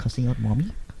 Yeah, cussing out mommy?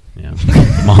 Yeah,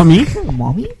 mommy.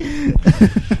 Mommy?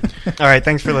 All right.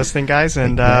 Thanks for listening, guys,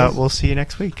 and Thank you, guys. we'll see you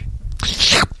next week.